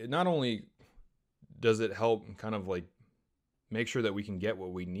time, not only does it help kind of, like, make sure that we can get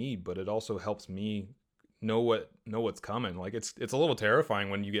what we need, but it also helps me know what's coming. Like, it's a little terrifying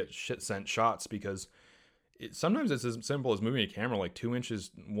when you get sent shots, because sometimes it's as simple as moving a camera like 2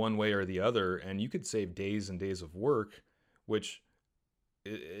 inches one way or the other, and you could save days and days of work, which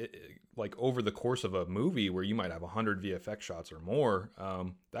like, over the course of a movie where you might have 100 VFX shots or more,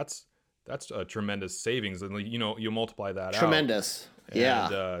 that's a tremendous savings. And, you multiply that tremendous.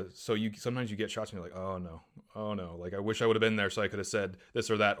 And, so sometimes you get shots and you're like, oh no, like, I wish I would have been there so I could have said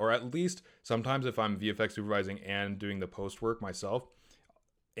this or that. Or at least sometimes if I'm VFX supervising and doing the post work myself,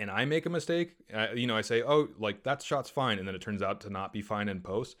 and I make a mistake, I say, oh, like, that shot's fine, and then it turns out to not be fine in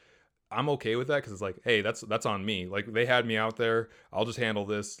post, I'm okay with that, because it's like, hey, that's on me. Like, they had me out there. I'll just handle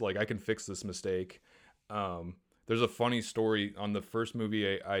this. Like, I can fix this mistake. There's a funny story on the first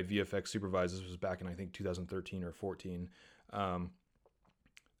movie I VFX supervised. This was back in, I think, 2013 or 14.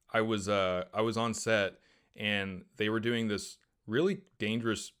 I was on set, and they were doing this really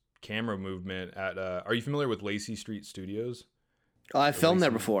dangerous camera movement at. Are you familiar with Lacey Street Studios? Oh, I filmed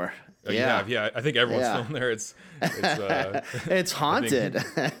there before. Yeah. Yeah. I think everyone's filmed there. It's it's haunted.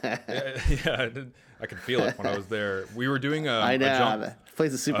 Yeah, I could feel it when I was there. We were doing I know. a jump. The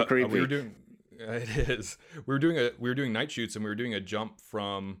place is super creepy. We were doing. It is. We were doing night shoots, and we were doing a jump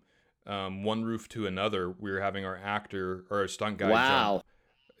from one roof to another. We were having our actor or our stunt guy jump.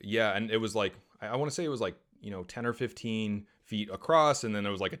 Yeah, and it was like I want to say it was like 10 or 15 feet across, and then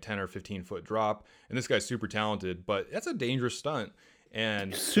there was like a 10 or 15 foot drop. And this guy's super talented, but that's a dangerous stunt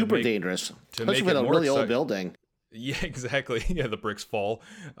and super dangerous, especially with a really old building. Yeah, exactly. Yeah, the bricks fall.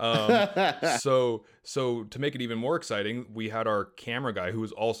 So to make it even more exciting, we had our camera guy, who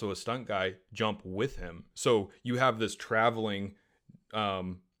was also a stunt guy, jump with him. So you have this traveling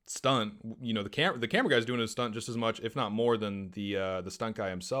stunt. The camera guy's doing a stunt just as much, if not more, than the stunt guy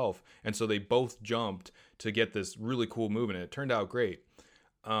himself. And so they both jumped to get this really cool move, and it turned out great.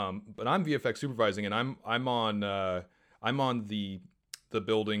 But I'm VFX supervising, and I'm on the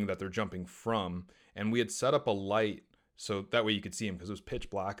building that they're jumping from. And we had set up a light so that way you could see him, because it was pitch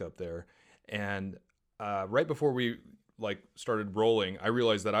black up there. And right before we started rolling, I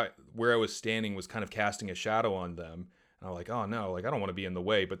realized that where I was standing was kind of casting a shadow on them. And I'm like, oh no, I don't want to be in the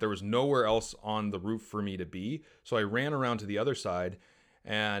way. But there was nowhere else on the roof for me to be. So I ran around to the other side,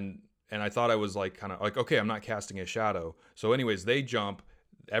 and I thought I was okay, I'm not casting a shadow. So anyways, they jump.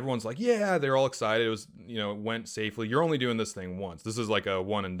 Everyone's like, yeah, they're all excited. It was, it went safely. You're only doing this thing once. This is like a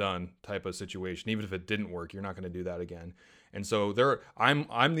one and done type of situation. Even if it didn't work, you're not going to do that again. And so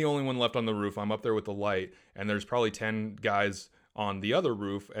I'm the only one left on the roof. I'm up there with the light, and there's probably 10 guys on the other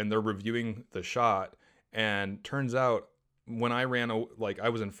roof, and they're reviewing the shot. And turns out when I ran, I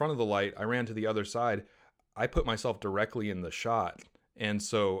was in front of the light, I ran to the other side. I put myself directly in the shot. And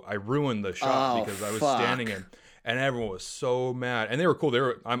so I ruined the shot because I was standing in. And everyone was so mad, and they were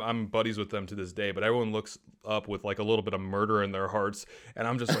cool. I'm buddies with them to this day, but everyone looks up with a little bit of murder in their hearts, and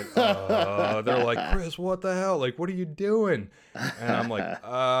I'm just like, they're like, Chris, what the hell? What are you doing? And I'm like,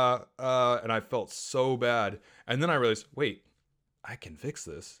 and I felt so bad. And then I realized, wait, I can fix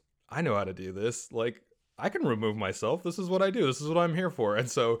this. I know how to do this. I can remove myself. This is what I do. This is what I'm here for. And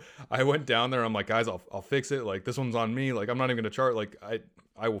so I went down there. I'm like, guys, I'll fix it. This one's on me. I'm not even gonna chart.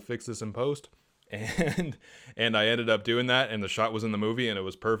 I will fix this in post. And I ended up doing that, and the shot was in the movie, and it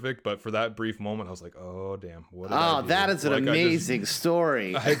was perfect. But for that brief moment, I was like, "Oh damn, what did I do?" That is an amazing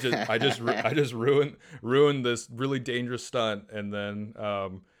story. I just ruined this really dangerous stunt, and then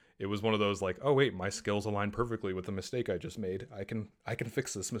it was one of those oh wait, my skills align perfectly with the mistake I just made. I can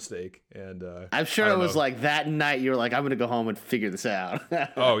fix this mistake. And I'm sure it was that night you were like, I'm gonna go home and figure this out.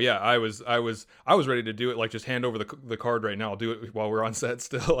 Oh yeah, I was ready to do it. Just hand over the card right now. I'll do it while we're on set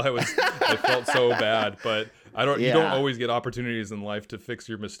still. I felt so bad, but you don't always get opportunities in life to fix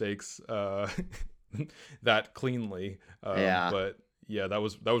your mistakes that cleanly. But yeah, that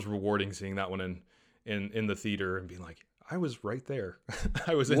was rewarding, seeing that one in the theater and being like, I was right there.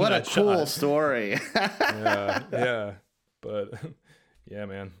 I was in what that a cool shot. Story. Yeah. But yeah,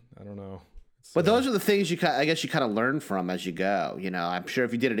 man, I don't know. But those are the things I guess you kind of learn from as you go. I'm sure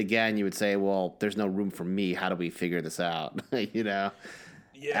if you did it again, you would say, well, there's no room for me. How do we figure this out? Yeah,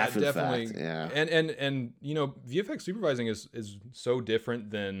 definitely. Yeah. And VFX supervising is so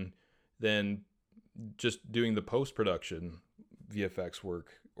different than just doing the post-production VFX work,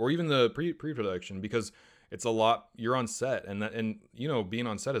 or even the pre-production, because it's a lot. You're on set, and being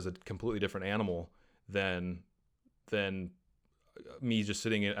on set is a completely different animal than me just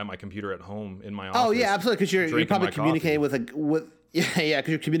sitting at my computer at home in my office. Oh yeah, absolutely. Because you're probably communicating because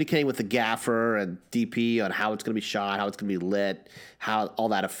you're communicating with the gaffer and DP on how it's going to be shot, how it's going to be lit, how all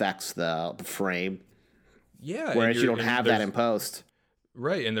that affects the frame. Yeah, whereas you don't have that in post.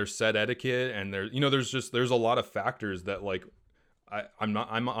 Right, and there's set etiquette, and there's a lot of factors that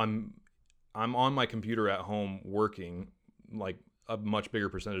I'm on my computer at home working a much bigger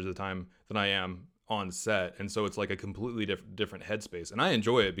percentage of the time than I am on set. And so it's a completely different headspace. And I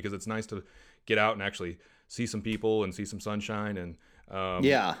enjoy it because it's nice to get out and actually see some people and see some sunshine. And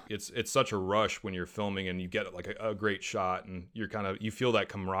it's such a rush when you're filming and you get a great shot, and you feel that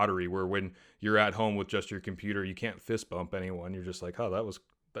camaraderie where when you're at home with just your computer, you can't fist bump anyone. You're just like, oh,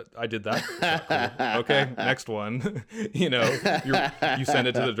 I did that. Cool. Okay, next one. You send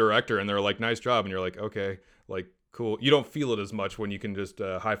it to the director, and they're like, "Nice job," and you're like, "Okay, cool." You don't feel it as much when you can just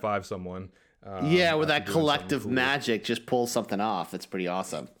high five someone. Where that collective magic just pulls something off. It's pretty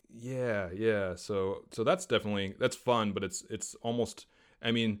awesome. Yeah. So that's fun, but it's almost.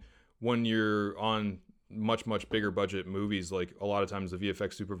 I mean, when you're on much bigger budget movies, a lot of times the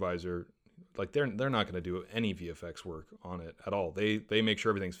VFX supervisor like they're not going to do any VFX work on it at all. They make sure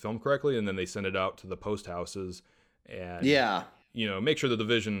everything's filmed correctly, and then they send it out to the post houses and Yeah. make sure that the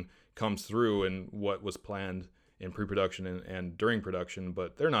vision comes through and what was planned in pre-production and during production.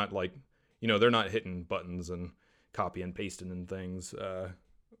 But they're not like, they're not hitting buttons and copy and pasting and things.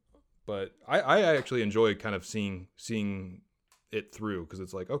 But I actually enjoy kind of seeing it through, because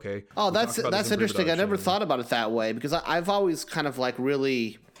it's like, okay. Oh, that's interesting. I never thought about it that way, because I've always kind of like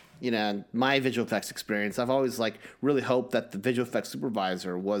really, my visual effects experience, I've always like really hoped that the visual effects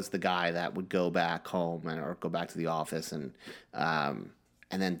supervisor was the guy that would go back home or go back to the office and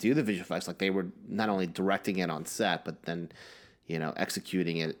then do the visual effects. Like they were not only directing it on set, but then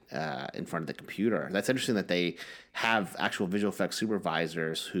executing it in front of the computer. That's interesting that they have actual visual effects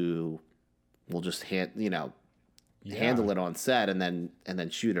supervisors who will just handle it on set and then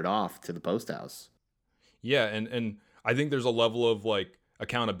shoot it off to the post house. Yeah, and I think there's a level of like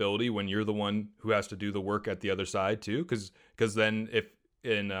accountability when you're the one who has to do the work at the other side too, because then if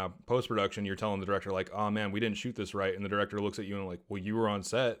in post production you're telling the director like, oh man, we didn't shoot this right, and the director looks at you and like, well, you were on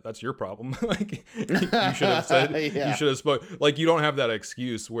set, that's your problem. Like you should have said, you should have spoke. Like you don't have that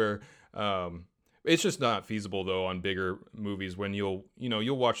excuse where it's just not feasible though on bigger movies when you'll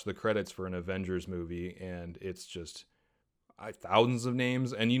watch the credits for an Avengers movie and it's just thousands of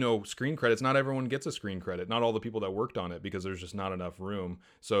names, and screen credits, not everyone gets a screen credit, not all the people that worked on it, because there's just not enough room.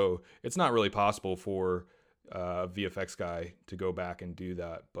 So it's not really possible for a VFX guy to go back and do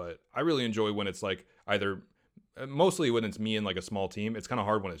that. But I really enjoy when it's like either mostly when it's me and like a small team. It's kind of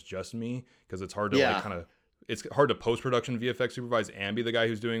hard when it's just me, because it's hard to it's hard to post-production VFX supervise and be the guy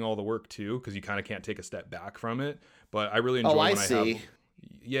who's doing all the work too, because you kind of can't take a step back from it. But I really enjoy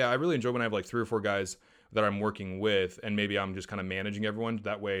I really enjoy when I have like 3 or 4 guys that I'm working with, and maybe I'm just kind of managing everyone.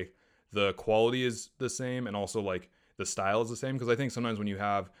 That way the quality is the same and also like the style is the same. Because I think sometimes when you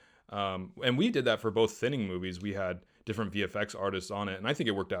have and we did that for both thinning movies, we had different VFX artists on it, and I think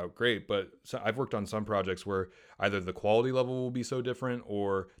it worked out great. But I've worked on some projects where either the quality level will be so different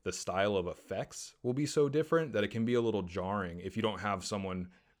or the style of effects will be so different that it can be a little jarring if you don't have someone,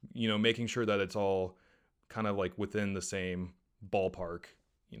 making sure that it's all kind of like within the same ballpark.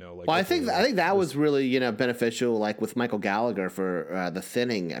 Like, well, I think that was really beneficial, like with Michael Gallagher for The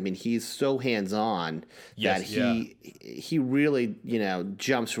Thinning. I mean, he's so hands on that he really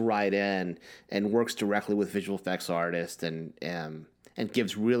jumps right in and works directly with visual effects artists and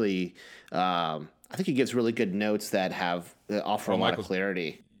gives really I think he gives really good notes that offer a lot of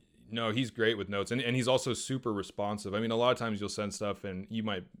clarity. No, he's great with notes, and he's also super responsive. I mean, a lot of times you'll send stuff and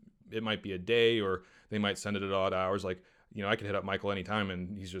it might be a day, or they might send it at odd hours. Like, I could hit up Michael anytime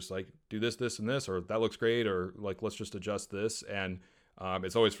and he's just like, do this, and this, or that looks great, or like, let's just adjust this. And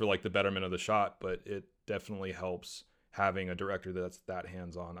it's always for like the betterment of the shot, but it definitely helps having a director that's that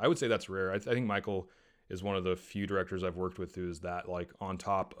hands-on. I would say that's rare. I think Michael is one of the few directors I've worked with who is that like on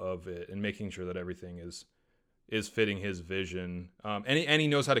top of it and making sure that everything is fitting his vision. And he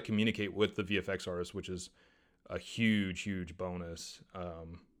knows how to communicate with the VFX artist, which is a huge bonus.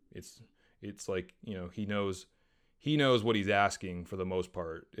 It's like, he knows what he's asking for the most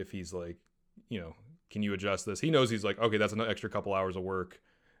part. If he's like, can you adjust this? He knows he's like, okay, that's an extra couple hours of work.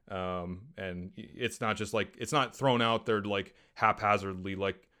 And it's not just like, it's not thrown out there like haphazardly,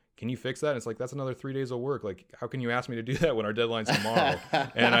 like, can you fix that? And it's like, that's another 3 days of work. Like, how can you ask me to do that when our deadline's tomorrow?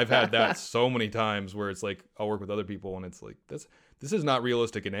 And I've had that so many times where it's like, I'll work with other people and it's like, this is not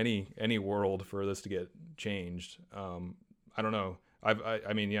realistic in any world for this to get changed. I don't know.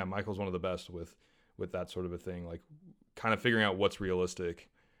 I mean, yeah, Michael's one of the best with that sort of a thing, like kind of figuring out what's realistic.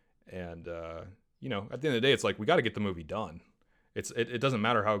 And, at the end of the day, it's like, we got to get the movie done. It doesn't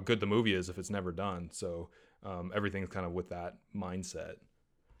matter how good the movie is if it's never done. So everything's kind of with that mindset.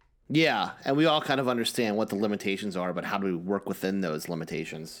 Yeah. And we all kind of understand what the limitations are, but how do we work within those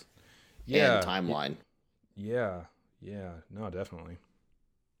limitations and timeline? Yeah. No, definitely.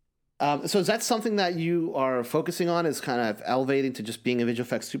 So is that something that you are focusing on, is kind of elevating to just being a visual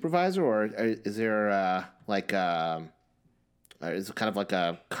effects supervisor, or is there is it kind of like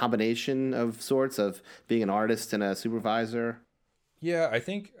a combination of sorts of being an artist and a supervisor? Yeah, I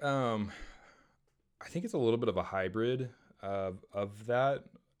think it's a little bit of a hybrid of that,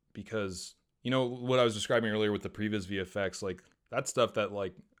 because what I was describing earlier with the previous VFX, like that's stuff that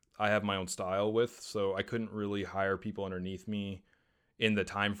like I have my own style with, so I couldn't really hire people underneath me in the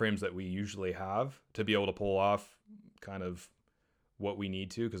time frames that we usually have to be able to pull off kind of what we need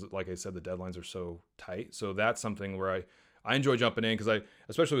to, because like I said, the deadlines are so tight. So that's something where I enjoy jumping in, because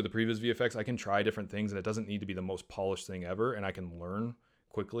especially with the previous VFX, I can try different things and it doesn't need to be the most polished thing ever, and I can learn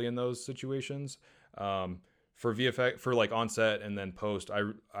quickly in those situations. for VFX, for like on set and then post,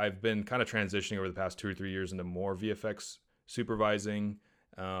 I've been kind of transitioning over the past 2 or 3 years into more VFX supervising,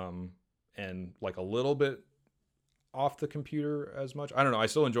 and like a little bit off the computer as much. I don't know. I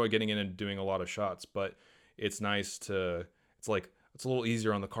still enjoy getting in and doing a lot of shots, but it's nice to, it's like, it's a little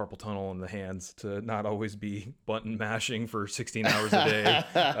easier on the carpal tunnel and the hands to not always be button mashing for 16 hours a day.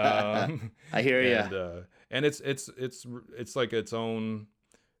 I hear you. And it's like its own,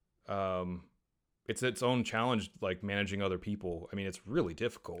 it's its own challenge, like managing other people. I mean, it's really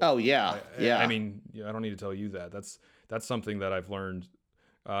difficult. Oh yeah. I mean, I don't need to tell you that. That's something that I've learned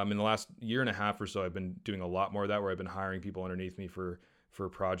in the last year and a half or so. I've been doing a lot more of that, where I've been hiring people underneath me for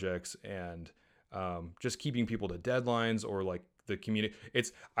projects, and just keeping people to deadlines, or like the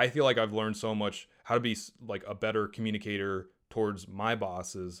I feel like I've learned so much how to be like a better communicator towards my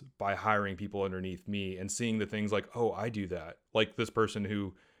bosses by hiring people underneath me and seeing the things like, oh, I do that. Like this person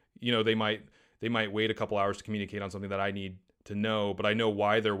who, they might wait a couple hours to communicate on something that I need to know, but I know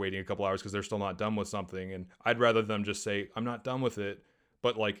why they're waiting a couple hours, because they're still not done with something. And I'd rather them just say, I'm not done with it.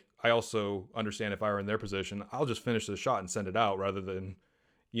 But like, I also understand if I were in their position, I'll just finish the shot and send it out, rather than,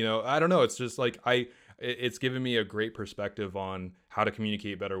 I don't know. It's just like, it's given me a great perspective on how to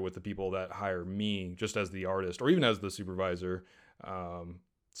communicate better with the people that hire me, just as the artist or even as the supervisor.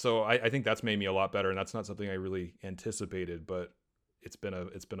 So I think that's made me a lot better, and that's not something I really anticipated, but it's been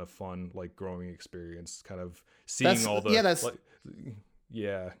a fun, like, growing experience, kind of seeing That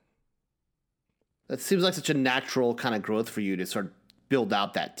seems like such a natural kind of growth for you to sort of build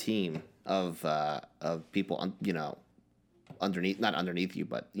out that team of people, not underneath you,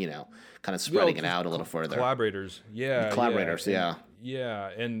 but kind of spreading it out a little further. Collaborators, yeah. Yeah,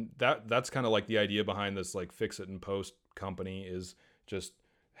 and that's kind of like the idea behind this, like, Fix It and Post company, is just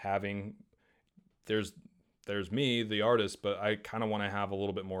having there's me, the artist, but I kind of want to have a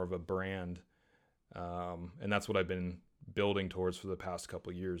little bit more of a brand, and that's what I've been building towards for the past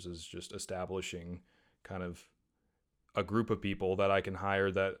couple of years, is just establishing kind of a group of people that I can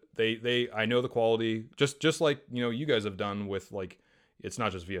hire, that I know the quality, just like, you guys have done with, like, it's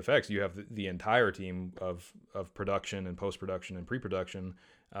not just VFX, you have the entire team of production and post-production and pre-production.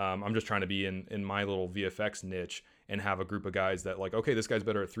 I'm just trying to be in my little VFX niche and have a group of guys that, like, okay, this guy's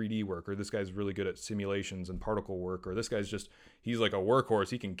better at 3D work, or this guy's really good at simulations and particle work, or this guy's he's like a workhorse,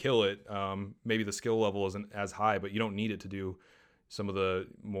 he can kill it. Maybe the skill level isn't as high, but you don't need it to do some of the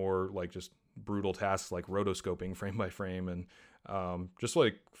more, like, just brutal tasks like rotoscoping frame by frame, and just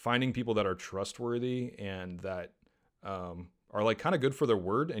like finding people that are trustworthy and that are like kind of good for their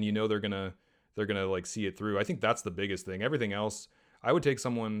word, and they're gonna like see it through. I think that's the biggest thing. Everything else, I would take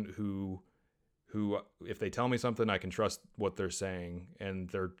someone who if they tell me something, I can trust what they're saying, and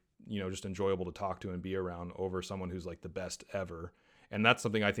they're just enjoyable to talk to and be around, over someone who's like the best ever. And that's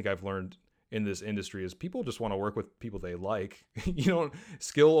something I think I've learned in this industry, is people just want to work with people they like.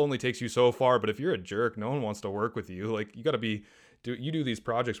 Skill only takes you so far, but if you're a jerk, no one wants to work with you. Like, you got to you do these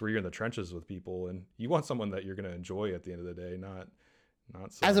projects where you're in the trenches with people, and you want someone that you're going to enjoy at the end of the day, not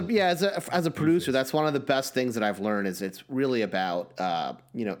as a producer. That's one of the best things that I've learned, is it's really about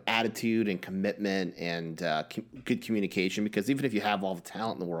attitude and commitment and good communication. Because even if you have all the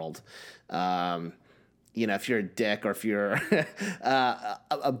talent in the world, if you're a dick, or if you're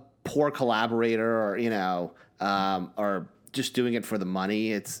a poor collaborator, or just doing it for the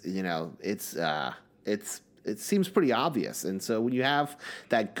money, it seems pretty obvious. And so when you have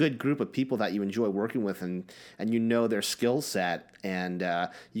that good group of people that you enjoy working with, and their skill set, and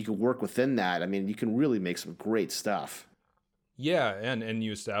you can work within that, I mean, you can really make some great stuff. Yeah, and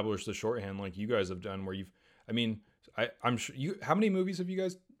you establish the shorthand like you guys have done, where I'm sure how many movies have you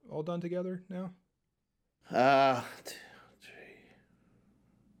guys all done together now? I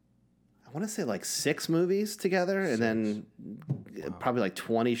want to say like 6 movies together, and then probably like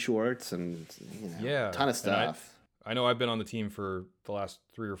 20 shorts, and a ton of stuff. I know I've been on the team for the last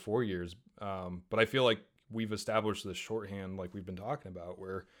 3 or 4 years, but I feel like we've established this shorthand, like we've been talking about,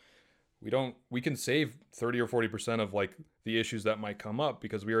 where we can save 30 or 40% of like the issues that might come up,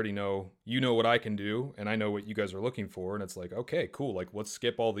 because we already know, what I can do, and I know what you guys are looking for. And it's like, okay, cool. Like, let's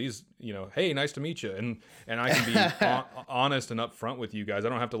skip all these, hey, nice to meet you. And I can be honest and upfront with you guys. I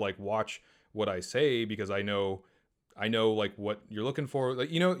don't have to like watch what I say, because I know like what you're looking for. Like,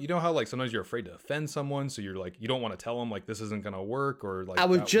 you know how like sometimes you're afraid to offend someone, so you're like, you don't want to tell them like this isn't gonna work, or like, I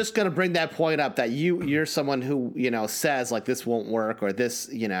was just gonna bring that point up, that you're someone who says like this won't work, or this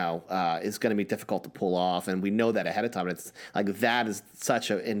is gonna be difficult to pull off, and we know that ahead of time. It's like, that is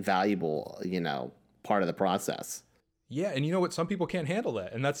such an invaluable part of the process. Yeah, and you know what? Some people can't handle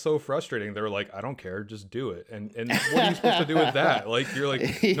that, and that's so frustrating. They're like, "I don't care, just do it." And what are you supposed to do with that? Like, you're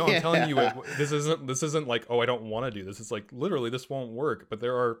like, "No, I'm telling you, this isn't like, oh, I don't want to do this. It's like literally this won't work." But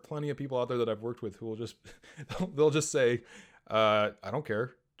there are plenty of people out there that I've worked with who will just they'll just say, "I don't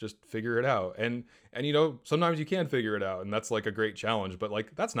care, just figure it out." And you know, sometimes you can figure it out, and that's like a great challenge. But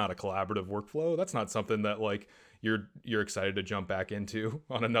like, that's not a collaborative workflow. That's not something that like you're excited to jump back into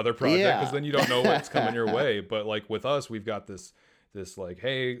on another project, because then you don't know what's coming your way. But like with us, we've got this like,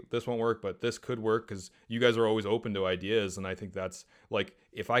 hey, this won't work, but this could work, because you guys are always open to ideas. And I think that's like,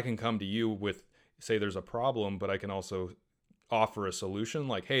 if I can come to you with, say there's a problem, but I can also offer a solution,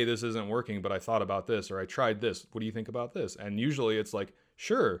 like, hey, this isn't working, but I thought about this, or I tried this, what do you think about this? And usually it's like,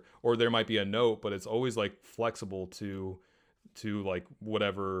 sure. Or there might be a note, but it's always like flexible to like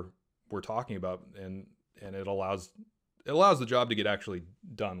whatever we're talking about. And it allows the job to get actually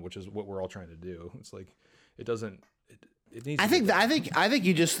done, which is what we're all trying to do. It's like, it needs. I think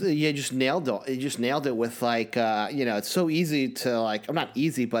you just nailed it. You just nailed it with like, you know, it's so easy to like, I'm not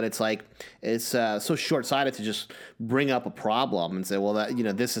easy, but it's like, it's so short-sighted to just bring up a problem and say, well, that, you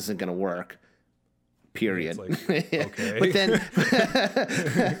know, this isn't going to work. Period. Like, okay. But then,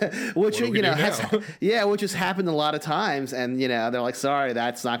 which you know, which has happened a lot of times, and you know, they're like, sorry,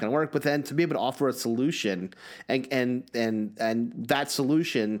 that's not going to work. But then to be able to offer a solution, and that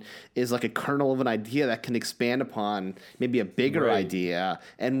solution is like a kernel of an idea that can expand upon maybe a bigger idea,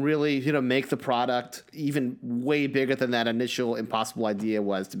 and really, you know, make the product even way bigger than that initial impossible idea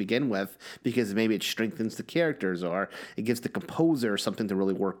was to begin with, because maybe it strengthens the characters, or it gives the composer something to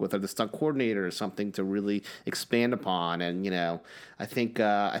really work with, or the stunt coordinator something to really expand upon. And you know, I think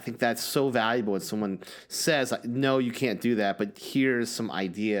that's so valuable when someone says, no, you can't do that, but here's some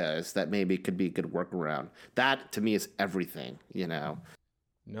ideas that maybe could be a good workaround. That to me is everything, you know.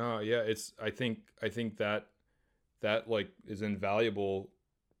 No, yeah, I think that like is invaluable,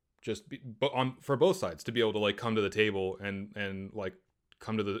 but for both sides, to be able to like come to the table and like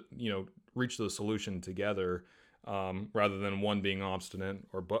come to the, you know, reach the solution together. Rather than one being obstinate,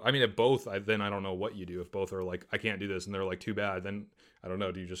 or I mean, if both, then I don't know what you do. If both are like, I can't do this, and they're like, too bad, then I don't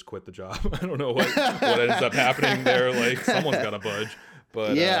know. Do you just quit the job? I don't know what ends up happening there. Like, someone's got to budge.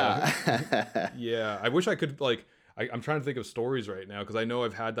 But yeah, I wish I could like. I'm trying to think of stories right now, because I know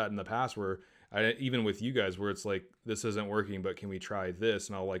I've had that in the past where even with you guys, where it's like, this isn't working, but can we try this?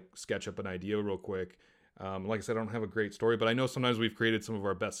 And I'll like sketch up an idea real quick. Like I said, I don't have a great story, but I know sometimes we've created some of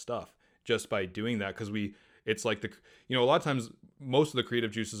our best stuff just by doing that, because it's like you know, a lot of times most of the creative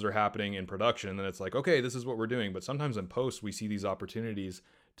juices are happening in production, and then it's like, okay, this is what we're doing. But sometimes in post, we see these opportunities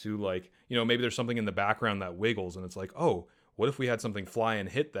to like, you know, maybe there's something in the background that wiggles, and it's like, oh, what if we had something fly and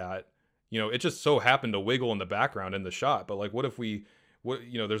hit that? You know, it just so happened to wiggle in the background in the shot, but like, what if you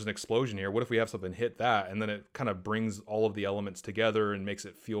know, there's an explosion here. What if we have something hit that? And then it kind of brings all of the elements together and makes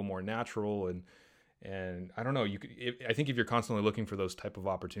it feel more natural. And I don't know, I think if you're constantly looking for those type of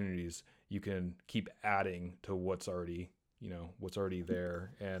opportunities, you can keep adding to what's already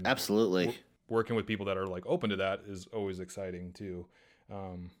there. And absolutely, working with people that are like open to that is always exciting too.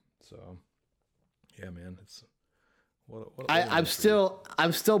 So yeah, man, it's I'm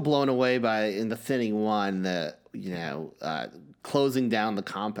still blown away by in The Thinning One, the, you know, closing down the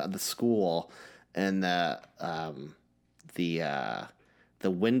compound, the school, and the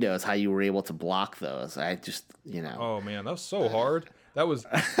windows, how you were able to block those. I just, you know. Oh man, that was so hard. That was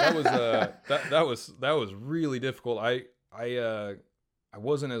really difficult. I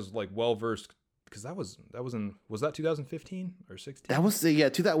wasn't as like well versed, because that was 2015 or 16? That was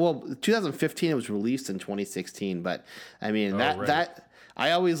 2015. It was released in 2016, but I mean, that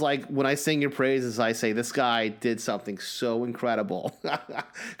I always like, when I sing your praises, I say this guy did something so incredible,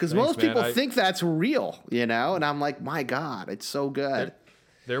 because most people think that's real, you know, and I'm like, my God, it's so good.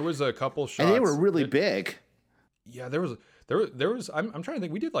 There was a couple shots, and they were really big. Yeah, there was. I'm trying to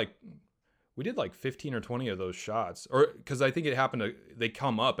think. We did like 15 or 20 of those shots, or because I think it happened they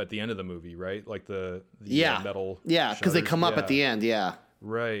come up at the end of the movie, right? Like the metal. Yeah, because they come up at the end. Yeah.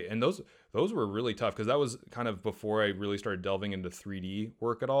 Right, and those were really tough, because that was kind of before I really started delving into 3D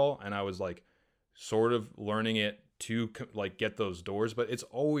work at all, and I was like sort of learning it to like get those doors, but it's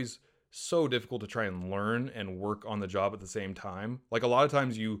always so difficult to try and learn and work on the job at the same time. Like a lot of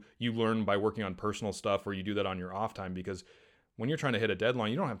times you learn by working on personal stuff, or you do that on your off time, because when you're trying to hit a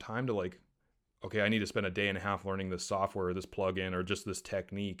deadline, you don't have time to like, okay, I need to spend a day and a half learning this software or this plugin or just this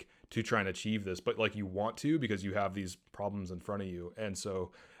technique to try and achieve this. But like, you want to, because you have these problems in front of you. And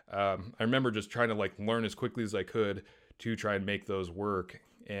so I remember just trying to like learn as quickly as I could to try and make those work.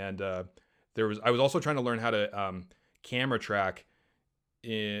 And I was also trying to learn how to camera track,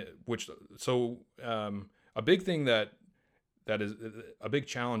 a big thing that that is a big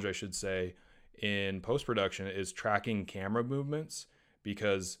challenge, I should say, in post-production is tracking camera movements,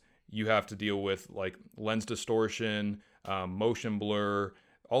 because you have to deal with like lens distortion, motion blur,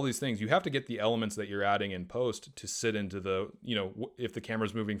 all these things. You have to get the elements that you're adding in post to sit into the, if the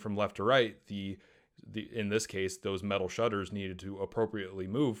camera's moving from left to right, the in this case, those metal shutters needed to appropriately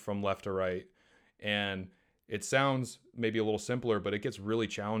move from left to right. And it sounds maybe a little simpler, but it gets really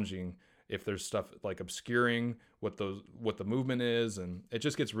challenging if there's stuff like obscuring what the movement is, and it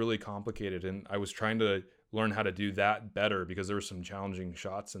just gets really complicated. And I was trying to learn how to do that better, because there were some challenging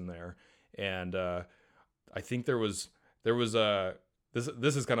shots in there. And I think there was this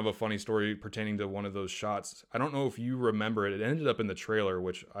is kind of a funny story pertaining to one of those shots. I don't know if you remember it. It ended up in the trailer,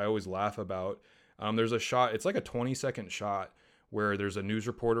 which I always laugh about. There's a shot, it's like a 20-second shot where there's a news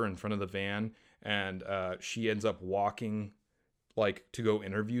reporter in front of the van, and she ends up walking like to go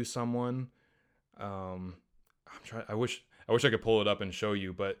interview someone. I wish I could pull it up and show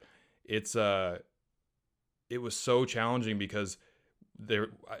you, but it was so challenging because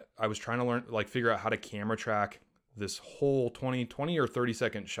I was trying to figure out how to camera track this whole 20 or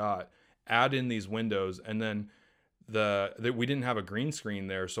 30-second shot, add in these windows, and then we didn't have a green screen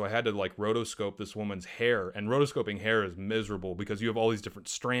there, so I had to like rotoscope this woman's hair, and rotoscoping hair is miserable because you have all these different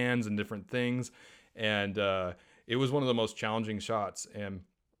strands and different things, and it was one of the most challenging shots. And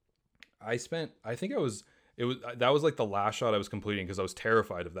that was like the last shot I was completing, because I was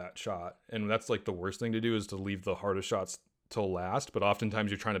terrified of that shot, and that's like the worst thing to do, is to leave the hardest shots till last. But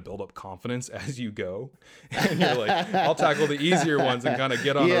oftentimes you're trying to build up confidence as you go, and you're like, I'll tackle the easier ones and kind of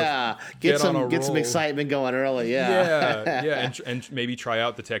get some excitement going early. And maybe try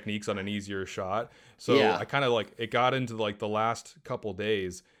out the techniques on an easier shot. So I kind of it got into like the last couple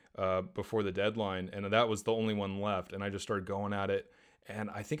days before the deadline, and that was the only one left, and I just started going at it. And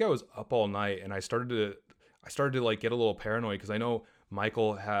I think I was up all night, and I started to like get a little paranoid, because I know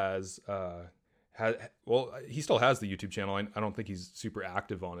Michael he still has the YouTube channel. I don't think he's super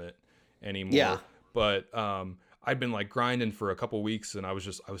active on it anymore. Yeah. But I'd been like grinding for a couple weeks, and I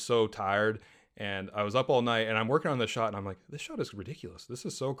was so tired, and I was up all night, and I'm working on this shot, and I'm like, this shot is ridiculous. This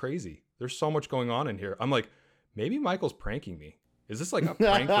is so crazy. There's so much going on in here. I'm like, maybe Michael's pranking me. Is this like a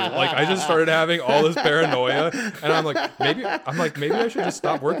prank? I just started having all this paranoia, and I'm like, maybe I should just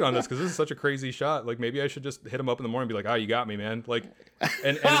stop working on this, because this is such a crazy shot. Like, maybe I should just hit him up in the morning and be like, "Oh, you got me, man." Like,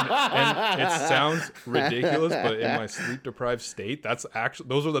 and it sounds ridiculous, but in my sleep deprived state,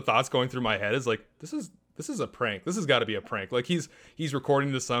 those are the thoughts going through my head. Is like, this is a prank. This has got to be a prank. Like, he's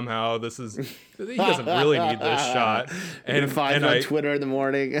recording this somehow. He doesn't really need this shot. And find on Twitter in the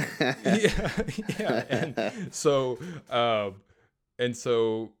morning. yeah. And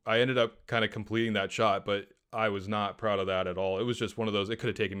so I ended up kind of completing that shot, but I was not proud of that at all. It was just one of those, it could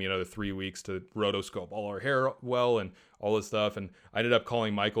have taken me another 3 weeks to rotoscope all our hair well and all this stuff. And I ended up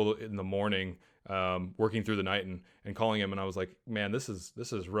calling Michael in the morning, working through the night and calling him. And I was like, man, this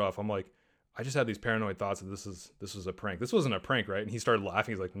is rough. I'm like, I just had these paranoid thoughts that this was a prank. This wasn't a prank, right? And he started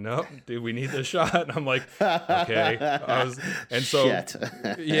laughing. He's like, no, dude, we need this shot. And I'm like, okay. I was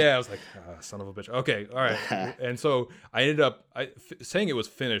like, son of a bitch. Okay. All right. And so I ended up saying it was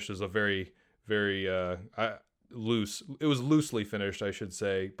finished is a very, very, loose. It was loosely finished, I should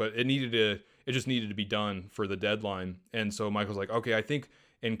say, but it just needed to be done for the deadline. And so Michael's like, okay, I think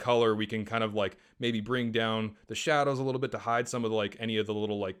in color, we can kind of like maybe bring down the shadows a little bit to hide some of the, like any of the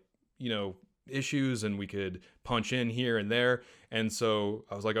little like, issues, and we could punch in here and there. And so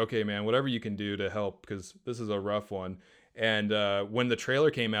I was like, okay, man, whatever you can do to help, because this is a rough one. And when the trailer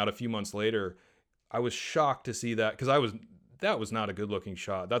came out a few months later, I was shocked to see that, because that was not a good looking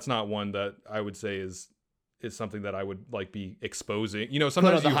shot. That's not one that I would say is something that I would like be exposing.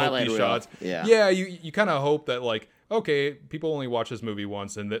 Sometimes you hope these shots. Yeah, you kind of hope that like, okay, people only watch this movie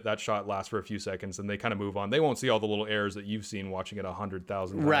once, and that shot lasts for a few seconds, and they kind of move on. They won't see all the little errors that you've seen watching it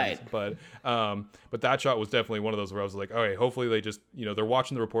 100,000 times. Right. But that shot was definitely one of those where I was like, okay, hopefully they just, they're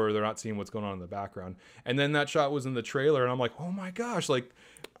watching the reporter, they're not seeing what's going on in the background. And then that shot was in the trailer, and I'm like, oh my gosh, like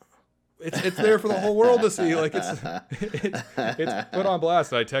it's there for the whole world to see. Like it's put on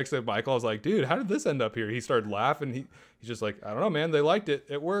blast. And I texted Michael. I was like, dude, how did this end up here? He started laughing. He's just like, I don't know, man. They liked it.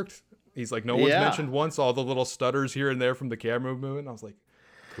 It worked. He's like, no one's mentioned once all the little stutters here and there from the camera movement. And I was like,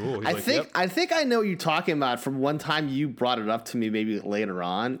 cool. I think I know what you're talking about from one time you brought it up to me maybe later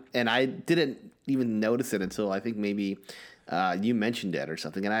on, and I didn't even notice it until I think maybe you mentioned it or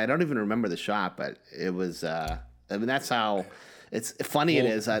something. And I don't even remember the shot, but it was. That's how it's funny. It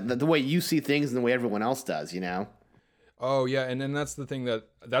is the way you see things and the way everyone else does. Oh yeah, and then that's the thing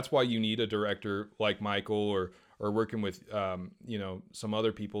that's why you need a director like Michael or working with some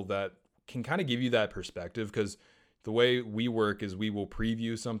other people that can kind of give you that perspective, because the way we work is we will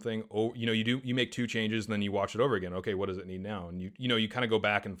preview something. Oh, you make 2 changes and then you watch it over again. Okay, what does it need now? And you kind of go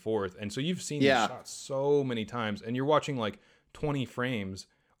back and forth. And so you've seen these shots so many times, and you're watching like 20 frames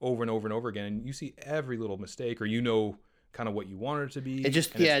over and over and over again, and you see every little mistake, or kind of what you want it to be. It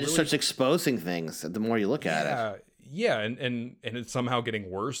just just starts exposing things the more you look at it. Yeah, and it's somehow getting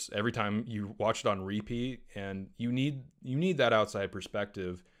worse every time you watch it on repeat, and you need that outside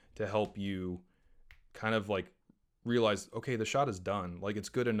perspective to help you kind of like realize, okay, the shot is done. Like, it's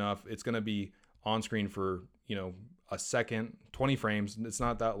good enough. It's going to be on screen for, a second, 20 frames. It's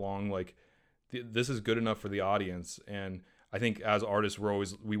not that long. Like, this is good enough for the audience. And I think as artists,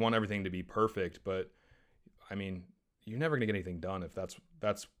 we want everything to be perfect, but I mean, you're never going to get anything done if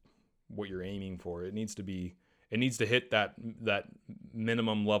that's what you're aiming for. It needs to hit that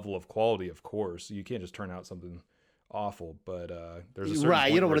minimum level of quality, of course. You can't just turn out something awful, but there's a certain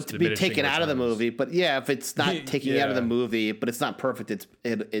point you don't where want it to be taken out of the movie, but if it's not taking out of the movie, but it's not perfect,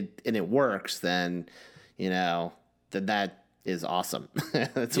 it works, then then that is awesome.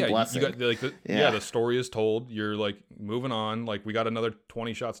 It's a blessing. You got the story is told. You're like moving on. Like, we got another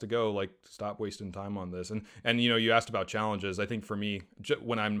 20 shots to go. Like, stop wasting time on this. And you asked about challenges. I think for me,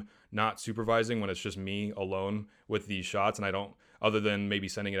 when I'm not supervising, when it's just me alone with these shots, and I don't, other than maybe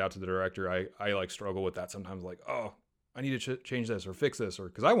sending it out to the director, I like struggle with that sometimes. Like, oh, I need to change this or fix this, or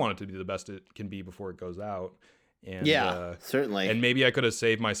because I want it to be the best it can be before it goes out. And certainly. And maybe I could have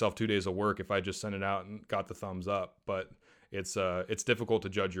saved myself 2 days of work if I just sent it out and got the thumbs up. But it's difficult to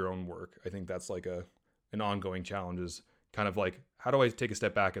judge your own work. I think that's like an ongoing challenge, is kind of like, how do I take a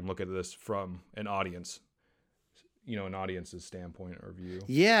step back and look at this from an audience's standpoint or view?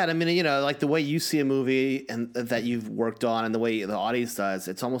 Yeah, and I mean, like the way you see a movie and that you've worked on, and the way the audience does,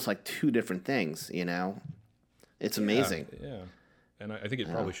 it's almost like 2 different things. It's amazing. Yeah, and I think it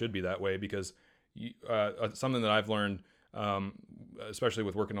probably should be that way, because something that I've learned, especially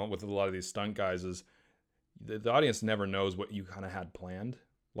with working with a lot of these stunt guys, is the audience never knows what you kind of had planned.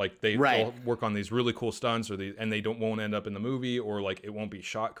 Like, they'll work on these really cool stunts, and they won't end up in the movie, or like it won't be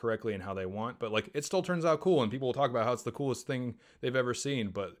shot correctly and how they want, but like it still turns out cool, and people will talk about how it's the coolest thing they've ever seen,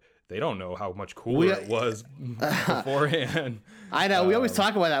 but they don't know how much cooler it was beforehand. I know. We always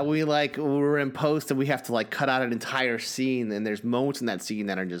talk about that. We're in post and we have to like cut out an entire scene, and there's moments in that scene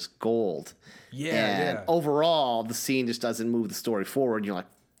that are just gold. And overall, the scene just doesn't move the story forward. You're like,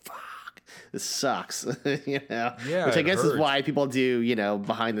 fuck, this sucks. Which I guess is why people do,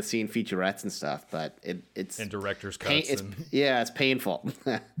 behind the scene featurettes and stuff. But it's and director's cuts. It's painful.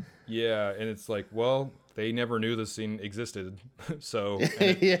 Yeah, and it's like, well, they never knew this scene existed, so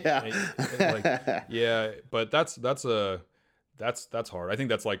but that's hard. I think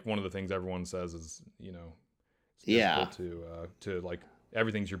that's like one of the things everyone says is, it's difficult to like,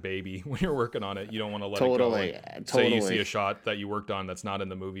 everything's your baby when you're working on it. You don't want to let it go. Like, say you see a shot that you worked on that's not in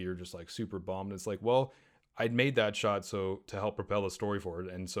the movie, you're just like super bummed. It's like, well, I'd made that shot to help propel the story forward,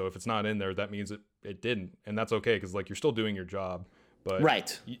 and so if it's not in there, that means it didn't, and that's okay, because like, you're still doing your job, but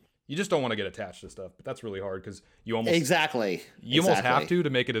you just don't want to get attached to stuff. But that's really hard, because you almost almost have to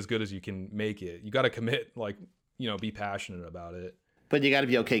make it as good as you can make it. You got to commit, like, be passionate about it. But you got to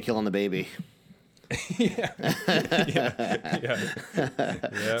be okay killing the baby. Yeah.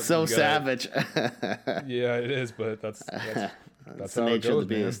 So savage. Yeah, it is, but that's the nature of the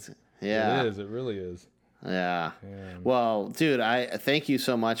beast. Man. Yeah, it is. It really is. Yeah. Well, dude, I thank you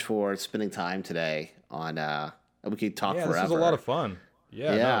so much for spending time today on. We could talk forever. This was a lot of fun.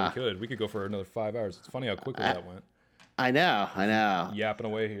 Yeah. No, we could go for another 5 hours. It's funny how quickly that went. I know. Yapping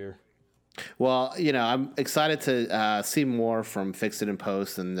away here. Well, I'm excited to see more from Fix It in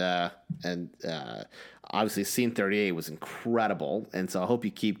Post, and obviously Scene 38 was incredible, and so I hope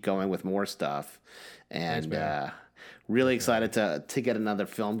you keep going with more stuff. And thanks, really excited to get another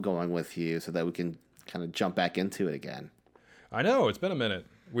film going with you, so that we can kind of jump back into it again. I know, it's been a minute.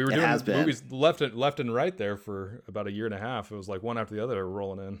 We were doing movies left and right there for about a year and a half. It was like one after the other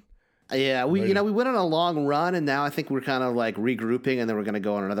rolling in. Yeah, we went on a long run, and now I think we're kind of like regrouping, and then we're going to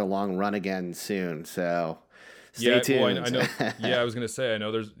go on another long run again soon. So stay tuned. Well, I know. Yeah, I was going to say, I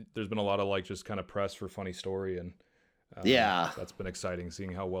know there's been a lot of like just kind of press for Funny Story, and that's been exciting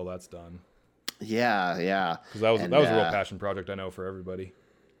seeing how well that's done. Yeah. Because that was a real passion project, I know, for everybody.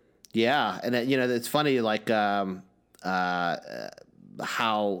 Yeah, and it's funny, like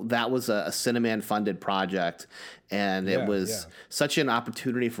how that was a Cineman funded project, and it was such an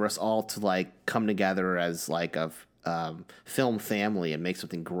opportunity for us all to like come together as like a film family and make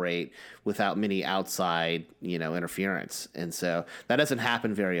something great without many outside interference, and so that doesn't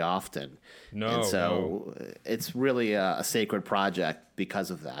happen very often. It's really a sacred project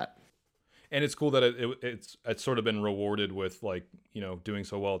because of that. and it's cool that it's sort of been rewarded with like, you know, doing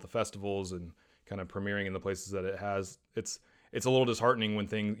so well at the festivals and kind of premiering in the places that it has. It's a little disheartening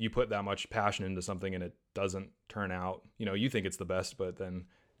when you put that much passion into something and it doesn't turn out, you know, you think it's the best, but then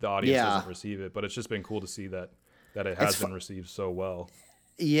the audience doesn't receive it. But it's just been cool to see that it has been received so well.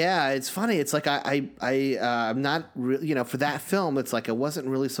 Yeah, it's funny. It's like I'm not really, you know, for that film, it's like I wasn't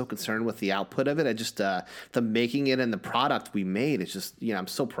really so concerned with the output of it. I just the making it and the product we made. It's just, you know, I'm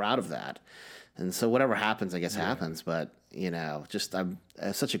so proud of that. And so whatever happens, I guess happens. But you know, just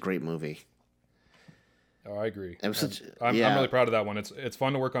it's such a great movie. Oh, I agree. I'm I'm really proud of that one. It's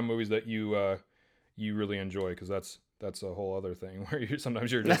fun to work on movies that you really enjoy, because that's a whole other thing where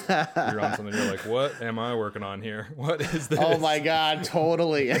sometimes you're on something, you're like, what am I working on here? What is this? Oh my God,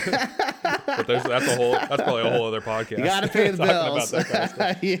 totally. But that's probably a whole other podcast. You gotta pay the bills. About that kind of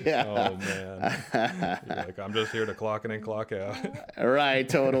stuff. Yeah. Oh man. You're like, I'm just here to clock in and clock out. Right,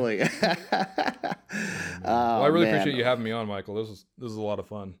 totally. Well, I really appreciate you having me on, Michael. This is a lot of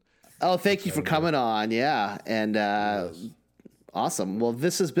fun. Oh, thank you for coming on. Yeah. And awesome. Well,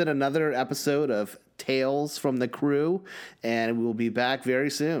 this has been another episode of Tales from the Crew, and we'll be back very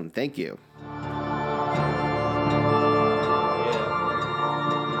soon. Thank you.